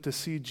expected to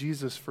see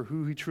Jesus for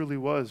who he truly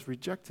was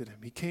rejected him.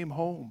 He came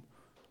home,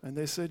 and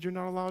they said, "You're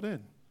not allowed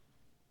in."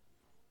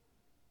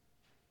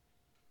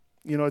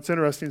 You know, it's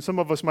interesting. Some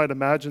of us might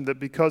imagine that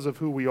because of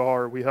who we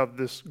are, we have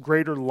this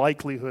greater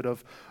likelihood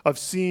of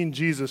seeing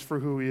Jesus for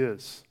who he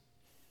is.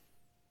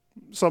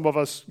 Some of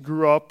us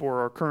grew up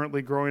or are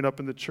currently growing up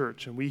in the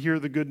church, and we hear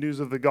the good news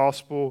of the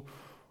gospel.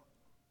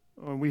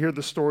 We hear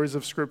the stories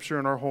of Scripture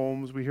in our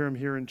homes. We hear them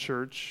here in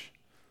church.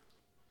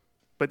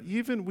 But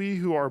even we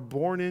who are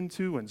born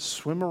into and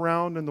swim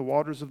around in the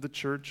waters of the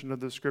church and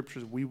of the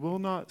Scriptures, we will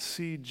not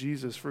see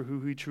Jesus for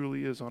who he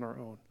truly is on our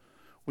own.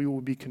 We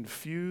will be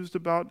confused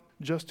about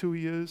just who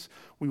he is.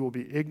 We will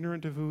be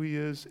ignorant of who he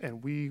is,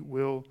 and we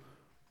will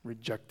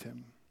reject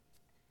him.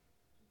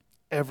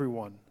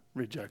 Everyone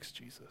rejects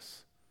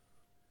Jesus.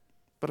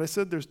 But I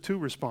said there's two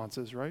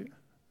responses, right?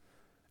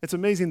 It's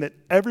amazing that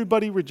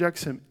everybody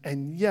rejects him,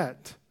 and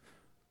yet,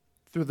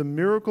 through the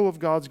miracle of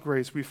God's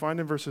grace, we find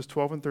in verses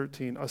 12 and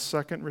 13 a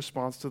second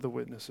response to the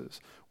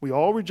witnesses. We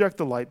all reject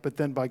the light, but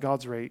then by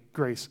God's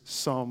grace,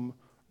 some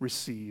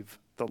receive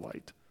the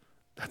light.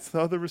 That's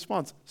the other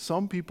response.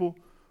 Some people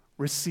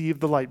receive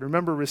the light.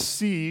 Remember,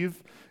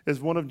 receive is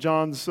one of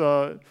John's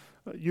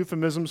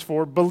euphemisms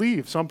for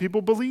believe. Some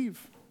people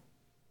believe.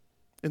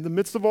 In the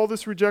midst of all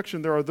this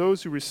rejection, there are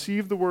those who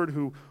receive the word,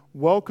 who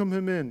welcome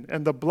him in.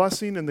 And the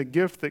blessing and the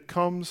gift that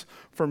comes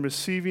from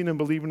receiving and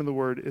believing in the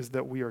word is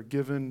that we are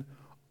given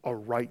a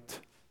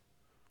right.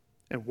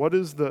 And what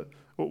is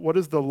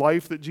the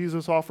life that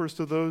Jesus offers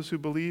to those who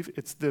believe?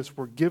 It's this: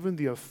 we're given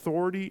the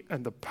authority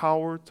and the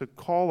power to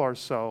call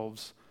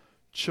ourselves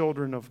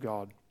children of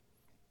God.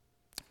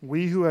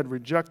 We who had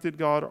rejected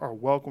God are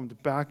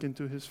welcomed back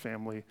into his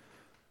family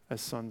as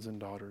sons and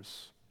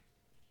daughters.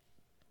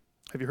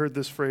 Have you heard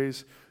this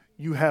phrase?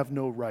 You have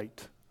no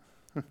right.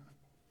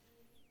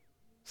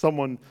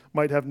 Someone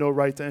might have no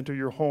right to enter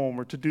your home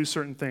or to do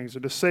certain things or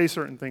to say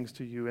certain things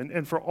to you.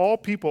 And for all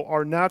people,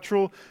 our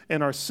natural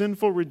and our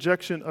sinful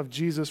rejection of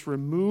Jesus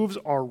removes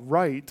our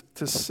right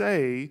to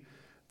say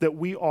that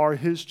we are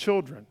his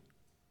children.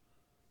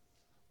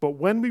 But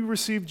when we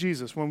receive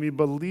Jesus, when we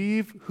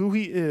believe who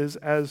he is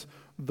as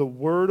the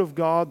Word of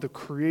God, the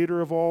creator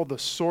of all, the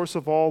source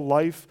of all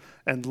life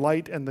and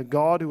light, and the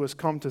God who has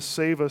come to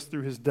save us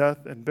through his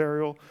death and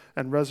burial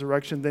and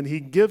resurrection, then he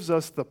gives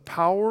us the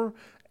power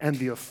and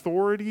the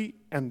authority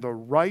and the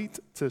right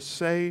to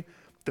say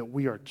that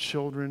we are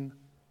children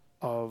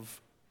of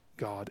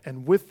God.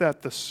 And with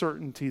that, the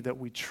certainty that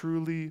we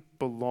truly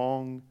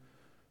belong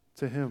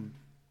to him.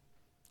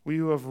 We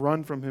who have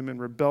run from him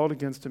and rebelled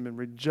against him and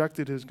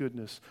rejected his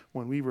goodness,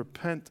 when we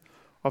repent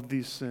of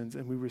these sins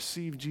and we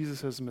receive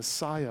Jesus as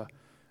Messiah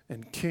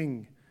and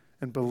King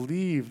and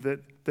believe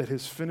that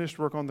his finished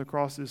work on the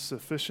cross is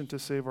sufficient to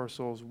save our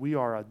souls, we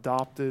are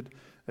adopted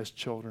as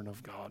children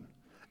of God.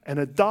 And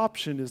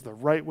adoption is the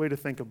right way to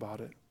think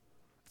about it.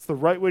 It's the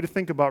right way to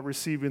think about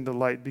receiving the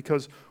light,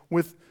 because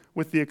with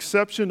the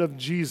exception of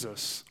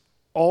Jesus,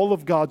 all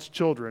of God's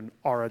children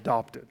are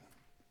adopted.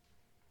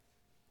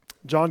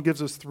 John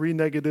gives us 3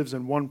 negatives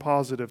and 1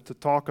 positive to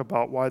talk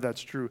about why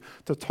that's true,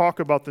 to talk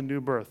about the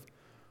new birth.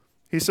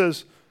 He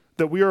says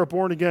that we are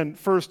born again,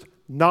 first,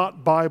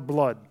 not by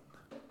blood.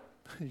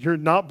 You're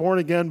not born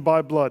again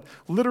by blood.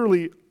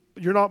 Literally,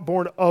 you're not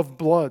born of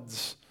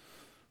bloods,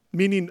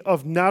 meaning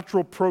of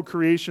natural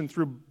procreation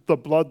through the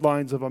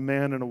bloodlines of a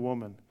man and a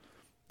woman.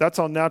 That's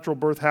how natural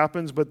birth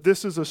happens, but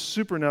this is a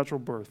supernatural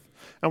birth.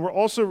 And we're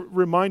also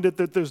reminded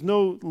that there's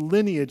no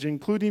lineage,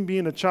 including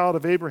being a child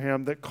of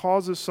Abraham, that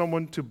causes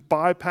someone to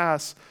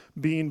bypass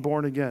being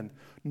born again.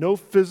 No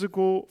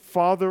physical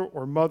father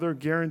or mother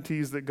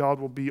guarantees that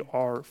God will be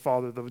our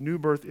father. The new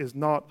birth is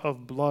not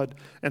of blood,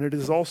 and it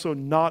is also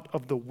not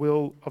of the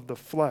will of the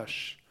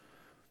flesh.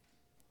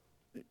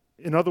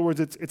 In other words,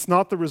 it's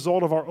not the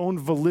result of our own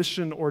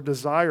volition or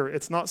desire.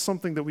 It's not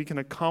something that we can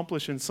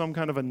accomplish in some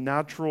kind of a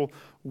natural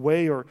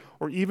way, or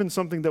even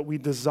something that we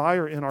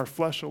desire in our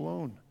flesh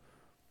alone.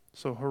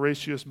 So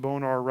Horatius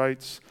Bonar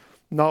writes,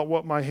 "Not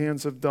what my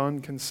hands have done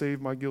can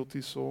save my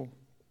guilty soul.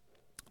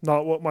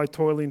 Not what my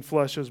toiling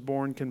flesh has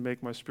borne can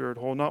make my spirit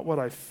whole. Not what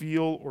I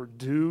feel or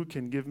do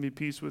can give me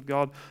peace with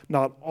God.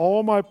 Not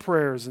all my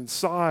prayers and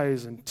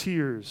sighs and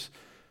tears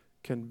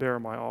can bear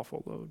my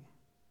awful load.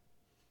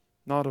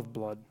 Not of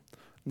blood,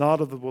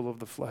 not of the will of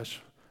the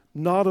flesh,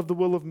 not of the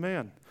will of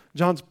man."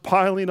 John's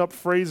piling up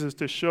phrases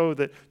to show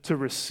that to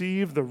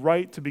receive the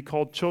right to be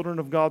called children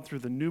of God through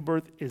the new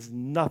birth is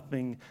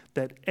nothing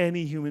that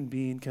any human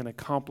being can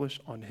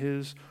accomplish on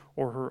his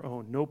or her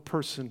own. No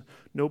person,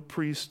 no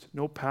priest,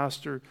 no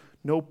pastor,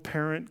 no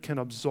parent can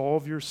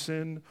absolve your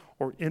sin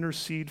or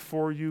intercede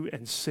for you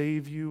and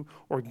save you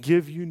or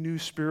give you new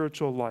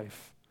spiritual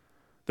life.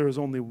 There is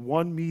only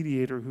one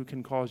mediator who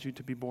can cause you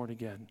to be born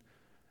again,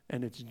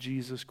 and it's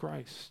Jesus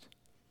Christ.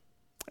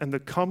 And the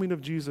coming of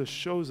Jesus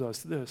shows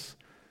us this,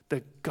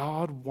 that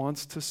God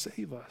wants to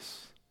save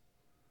us.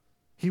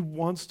 He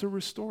wants to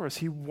restore us.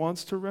 He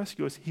wants to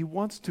rescue us. He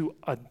wants to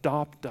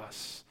adopt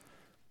us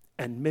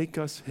and make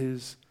us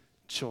his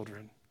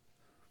children.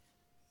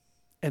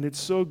 And it's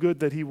so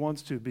good that he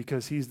wants to,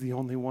 because he's the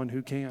only one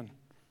who can.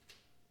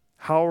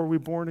 How are we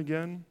born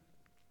again?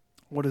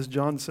 What does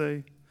John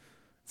say?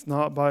 It's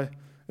not by,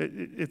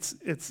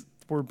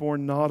 we're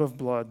born not of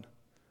blood,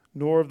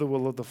 nor of the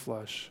will of the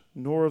flesh,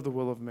 nor of the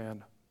will of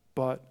man,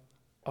 but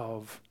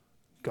of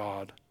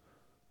God.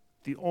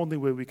 The only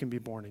way we can be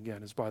born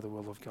again is by the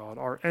will of God.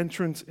 Our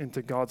entrance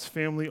into God's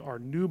family, our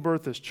new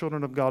birth as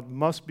children of God,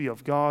 must be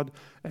of God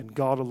and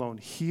God alone.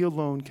 He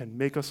alone can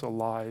make us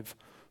alive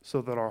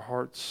so that our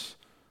hearts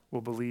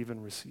will believe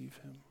and receive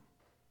him.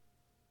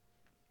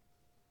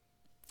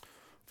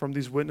 From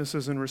these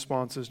witnesses and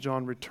responses,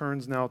 John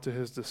returns now to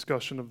his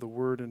discussion of the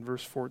word in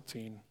verse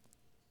 14.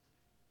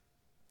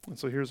 And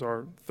so here's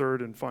our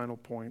third and final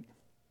point.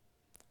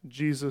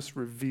 Jesus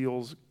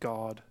reveals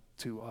God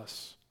to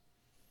us.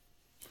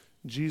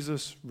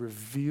 Jesus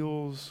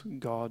reveals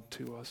God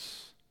to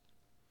us.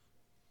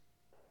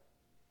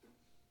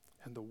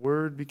 And the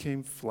Word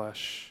became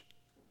flesh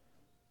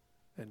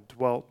and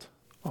dwelt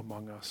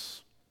among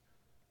us.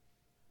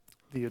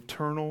 The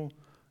eternal,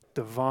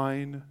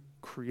 divine,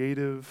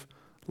 creative,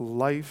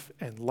 life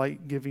and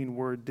light-giving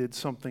Word did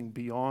something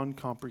beyond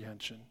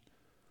comprehension.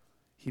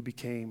 He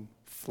became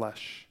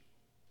flesh.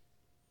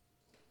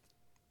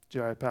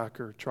 J.I.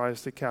 Packer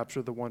tries to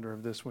capture the wonder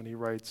of this when he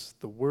writes,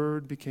 "The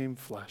Word became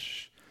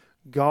flesh.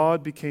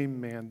 God became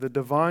man. The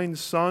divine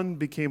Son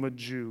became a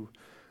Jew.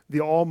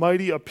 The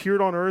Almighty appeared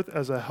on earth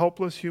as a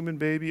helpless human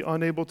baby,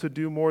 unable to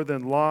do more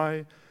than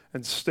lie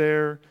and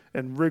stare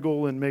and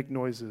wriggle and make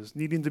noises,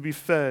 needing to be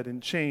fed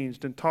and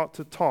changed and taught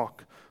to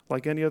talk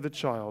like any other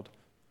child.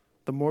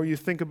 The more you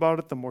think about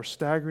it, the more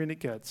staggering it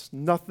gets.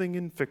 Nothing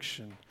in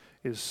fiction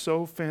is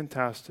so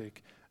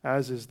fantastic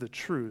as is the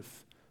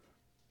truth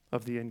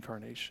of the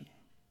incarnation.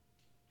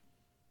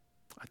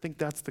 I think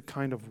that's the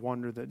kind of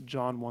wonder that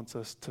John wants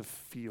us to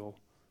feel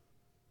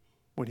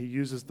when he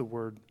uses the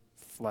word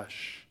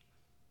flesh.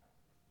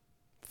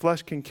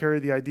 Flesh can carry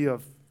the idea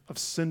of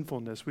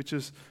sinfulness, which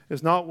is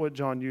not what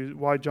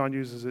why John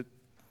uses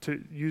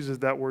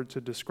that word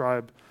to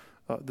describe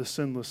the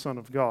sinless Son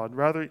of God.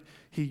 Rather,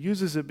 he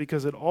uses it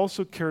because it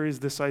also carries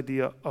this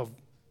idea of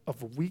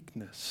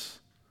weakness.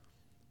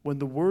 When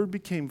the Word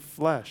became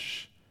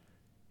flesh,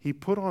 he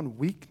put on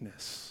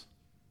weakness.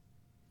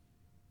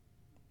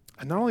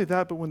 And not only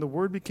that, but when the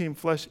Word became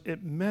flesh,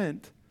 it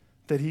meant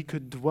that he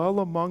could dwell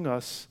among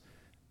us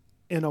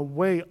in a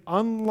way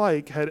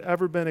unlike had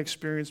ever been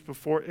experienced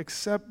before,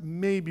 except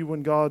maybe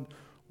when God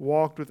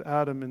walked with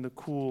Adam in the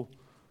cool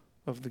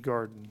of the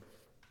garden.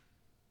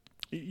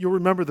 You'll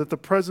remember that the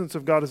presence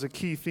of God is a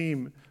key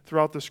theme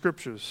throughout the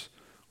Scriptures.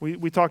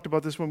 We talked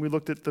about this when we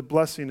looked at the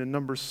blessing in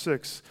Numbers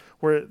 6,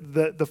 where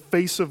the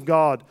face of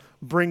God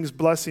brings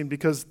blessing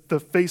because the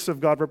face of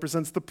God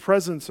represents the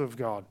presence of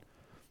God.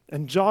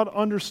 And John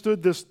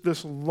understood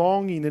this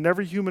longing in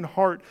every human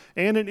heart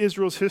and in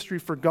Israel's history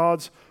for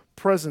God's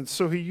presence.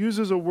 So he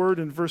uses a word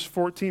in verse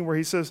 14 where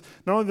he says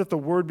not only that the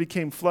Word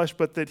became flesh,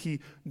 but that he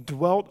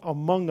dwelt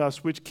among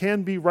us, which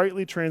can be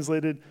rightly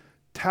translated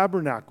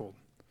tabernacled.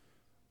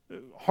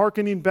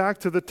 Hearkening back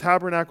to the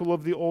tabernacle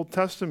of the Old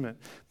Testament,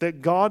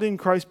 that God in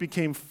Christ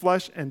became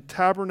flesh and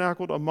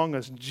tabernacled among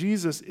us.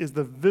 Jesus is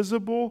the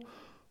visible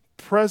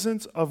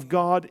presence of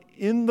God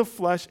in the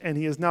flesh, and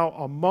he is now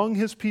among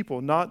his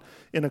people, not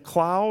in a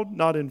cloud,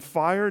 not in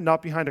fire,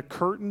 not behind a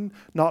curtain,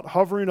 not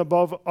hovering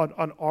above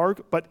an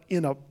ark, but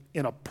in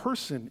a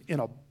person, in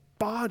a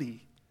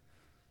body.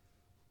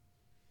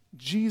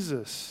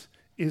 Jesus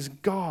is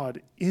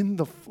God in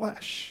the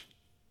flesh.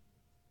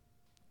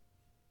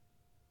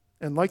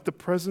 And like the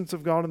presence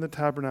of God in the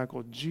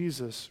tabernacle,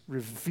 Jesus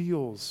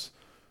reveals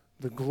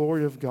the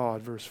glory of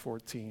God, verse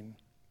 14.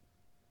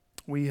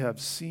 We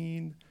have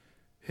seen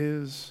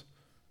his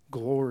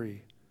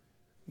glory.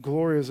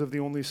 Glory as of the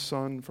only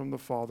Son from the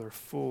Father,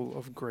 full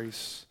of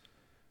grace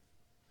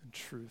and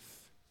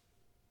truth.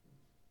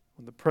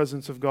 When the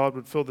presence of God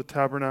would fill the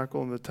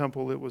tabernacle and the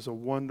temple, it was a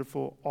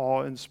wonderful,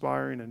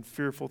 awe-inspiring, and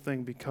fearful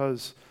thing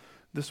because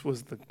this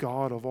was the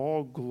God of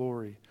all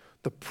glory,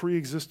 the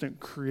pre-existent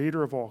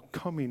creator of all,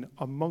 coming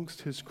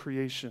amongst his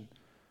creation.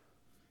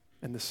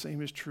 And the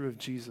same is true of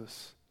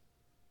Jesus.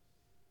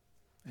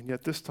 And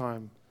yet this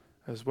time,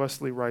 as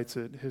Wesley writes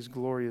it, his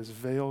glory is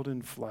veiled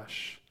in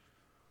flesh.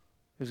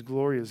 His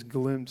glory is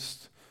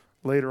glimpsed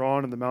later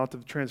on in the Mount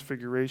of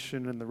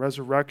Transfiguration and the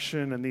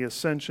resurrection and the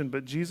ascension,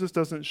 but Jesus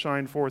doesn't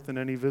shine forth in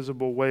any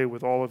visible way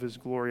with all of his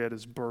glory at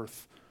his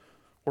birth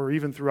or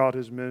even throughout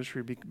his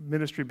ministry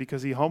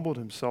because he humbled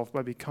himself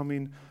by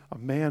becoming a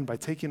man, by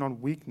taking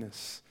on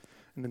weakness.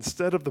 And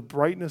instead of the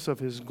brightness of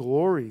his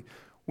glory,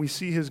 we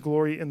see his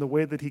glory in the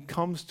way that he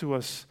comes to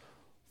us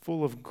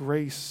full of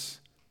grace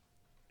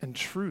and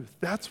truth.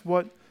 That's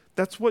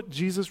what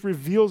Jesus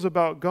reveals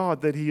about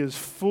God, that he is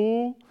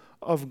full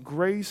of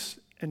grace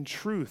and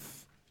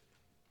truth.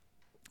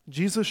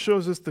 Jesus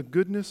shows us the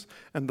goodness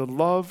and the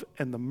love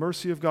and the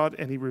mercy of God,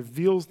 and he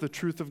reveals the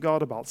truth of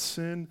God about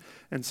sin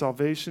and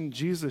salvation.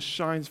 Jesus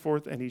shines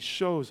forth and he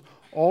shows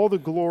all the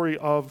glory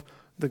of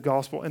the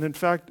gospel. And in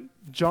fact,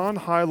 John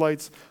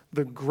highlights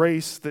the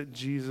grace that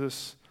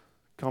Jesus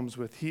comes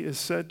with. He is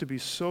said to be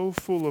so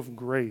full of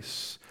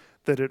grace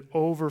that it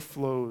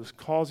overflows,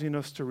 causing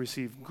us to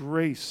receive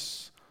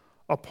grace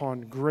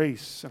upon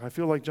grace. And I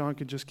feel like John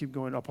could just keep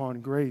going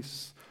upon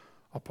grace,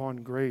 upon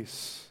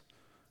grace.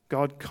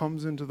 God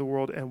comes into the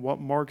world, and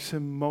what marks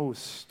him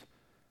most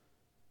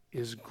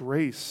is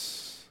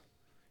grace.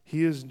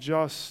 He is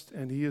just,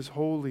 and he is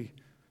holy,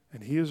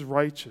 and he is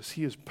righteous.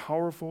 He is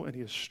powerful, and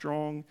he is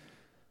strong.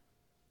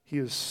 He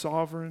is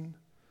sovereign.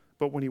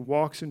 But when he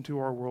walks into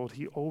our world,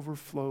 he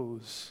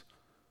overflows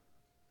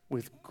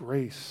with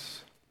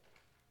grace.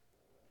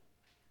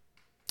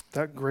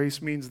 That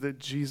grace means that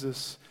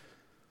Jesus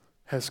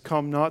has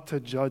come not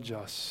to judge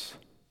us,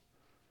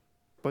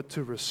 but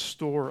to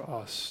restore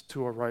us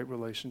to a right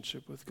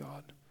relationship with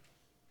God.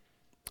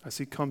 As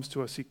he comes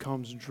to us, he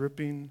comes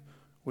dripping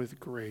with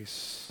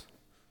grace.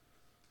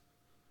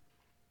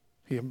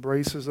 He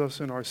embraces us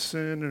in our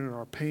sin and in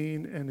our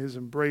pain, and his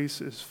embrace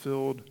is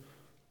filled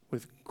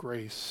with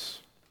grace.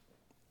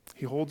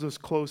 He holds us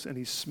close, and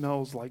he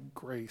smells like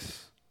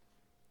grace.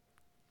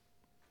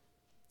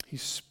 He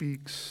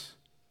speaks,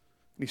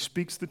 and he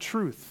speaks the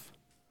truth,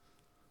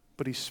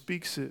 but he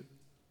speaks it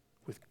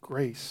with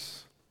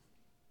grace.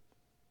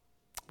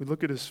 We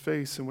look at his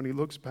face, and when he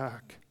looks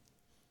back,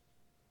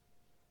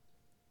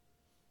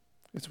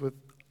 it's with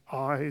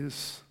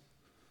eyes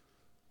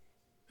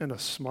and a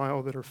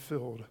smile that are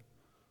filled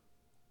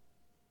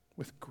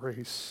with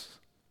grace.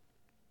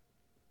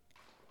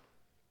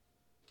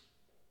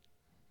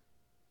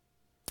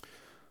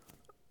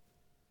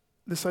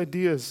 This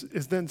idea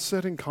is then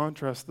set in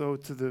contrast, though,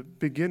 to the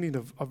beginning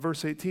of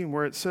verse 18,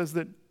 where it says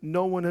that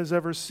no one has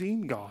ever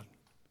seen God.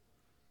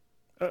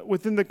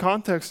 within the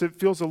context, it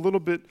feels a little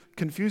bit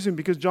confusing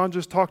because John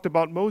just talked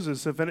about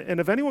Moses. And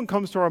if anyone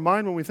comes to our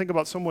mind when we think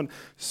about someone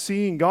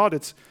seeing God,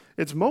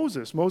 it's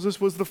Moses. Moses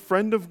was the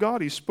friend of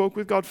God. He spoke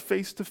with God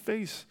face to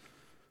face.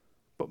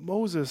 But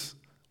Moses,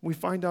 we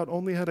find out,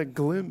 only had a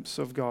glimpse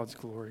of God's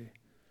glory.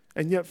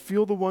 And yet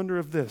feel the wonder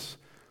of this,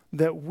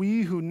 that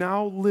we who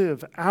now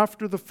live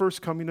after the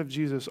first coming of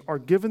Jesus are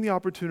given the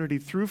opportunity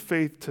through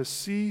faith to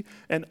see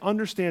and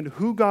understand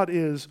who God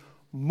is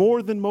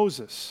more than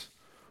Moses,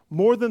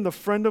 more than the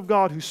friend of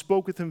God who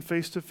spoke with him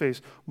face to face,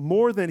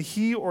 more than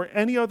he or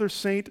any other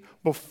saint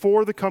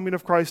before the coming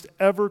of Christ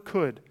ever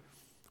could.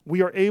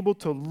 We are able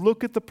to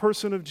look at the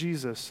person of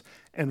Jesus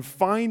and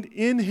find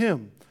in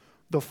him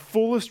the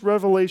fullest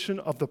revelation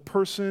of the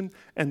person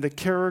and the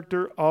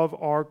character of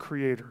our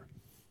Creator.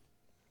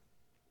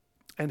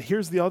 And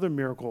here's the other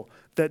miracle,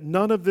 that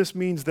none of this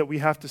means that we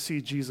have to see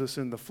Jesus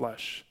in the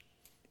flesh.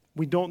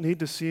 We don't need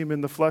to see him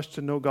in the flesh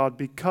to know God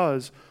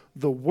because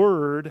the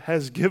Word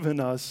has given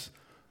us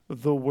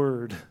the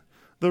Word,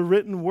 the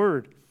written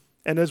Word.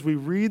 And as we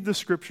read the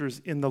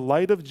Scriptures in the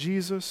light of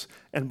Jesus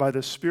and by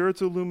the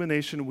Spirit's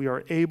illumination, we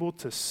are able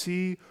to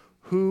see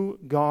who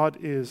God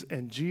is.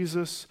 And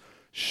Jesus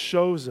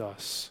shows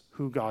us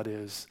who God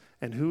is.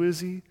 And who is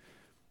he?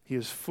 He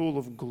is full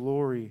of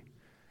glory.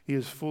 He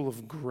is full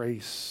of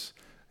grace.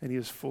 And he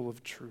is full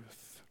of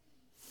truth.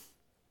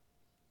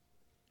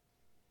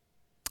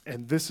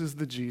 And this is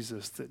the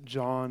Jesus that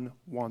John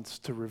wants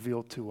to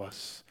reveal to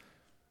us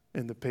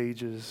in the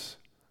pages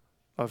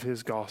of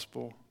his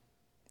gospel.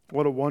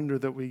 What a wonder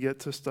that we get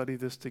to study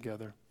this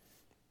together.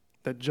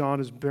 That John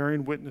is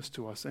bearing witness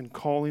to us and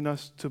calling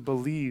us to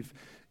believe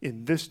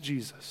in this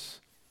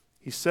Jesus.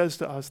 He says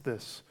to us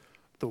this,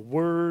 the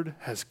Word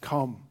has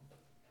come.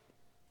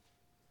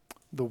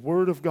 The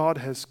Word of God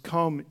has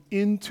come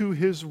into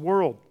his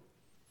world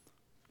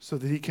so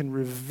that he can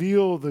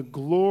reveal the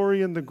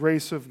glory and the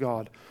grace of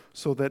God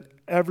so that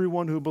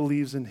everyone who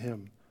believes in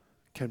him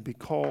can be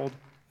called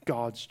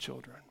God's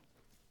children.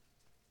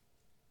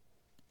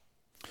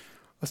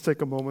 Let's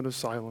take a moment of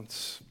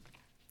silence,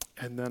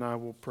 and then I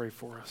will pray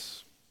for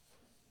us.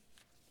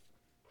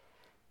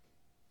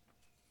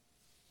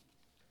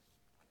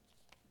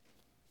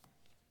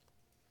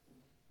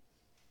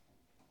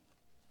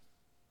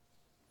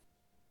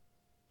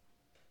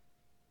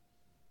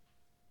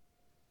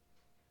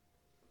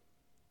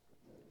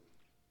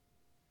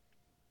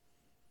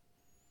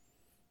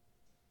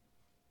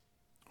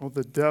 Oh,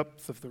 the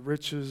depth of the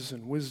riches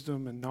and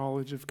wisdom and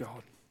knowledge of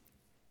God.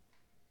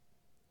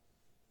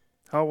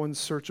 How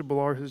unsearchable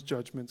are his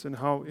judgments and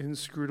how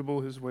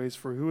inscrutable his ways.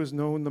 For who has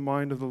known the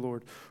mind of the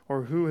Lord?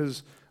 Or who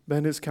has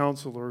been his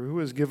counselor? Or who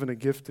has given a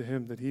gift to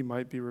him that he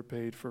might be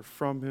repaid? For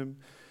from him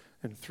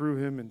and through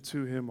him and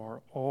to him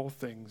are all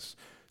things.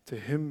 To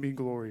him be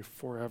glory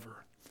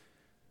forever.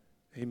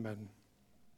 Amen.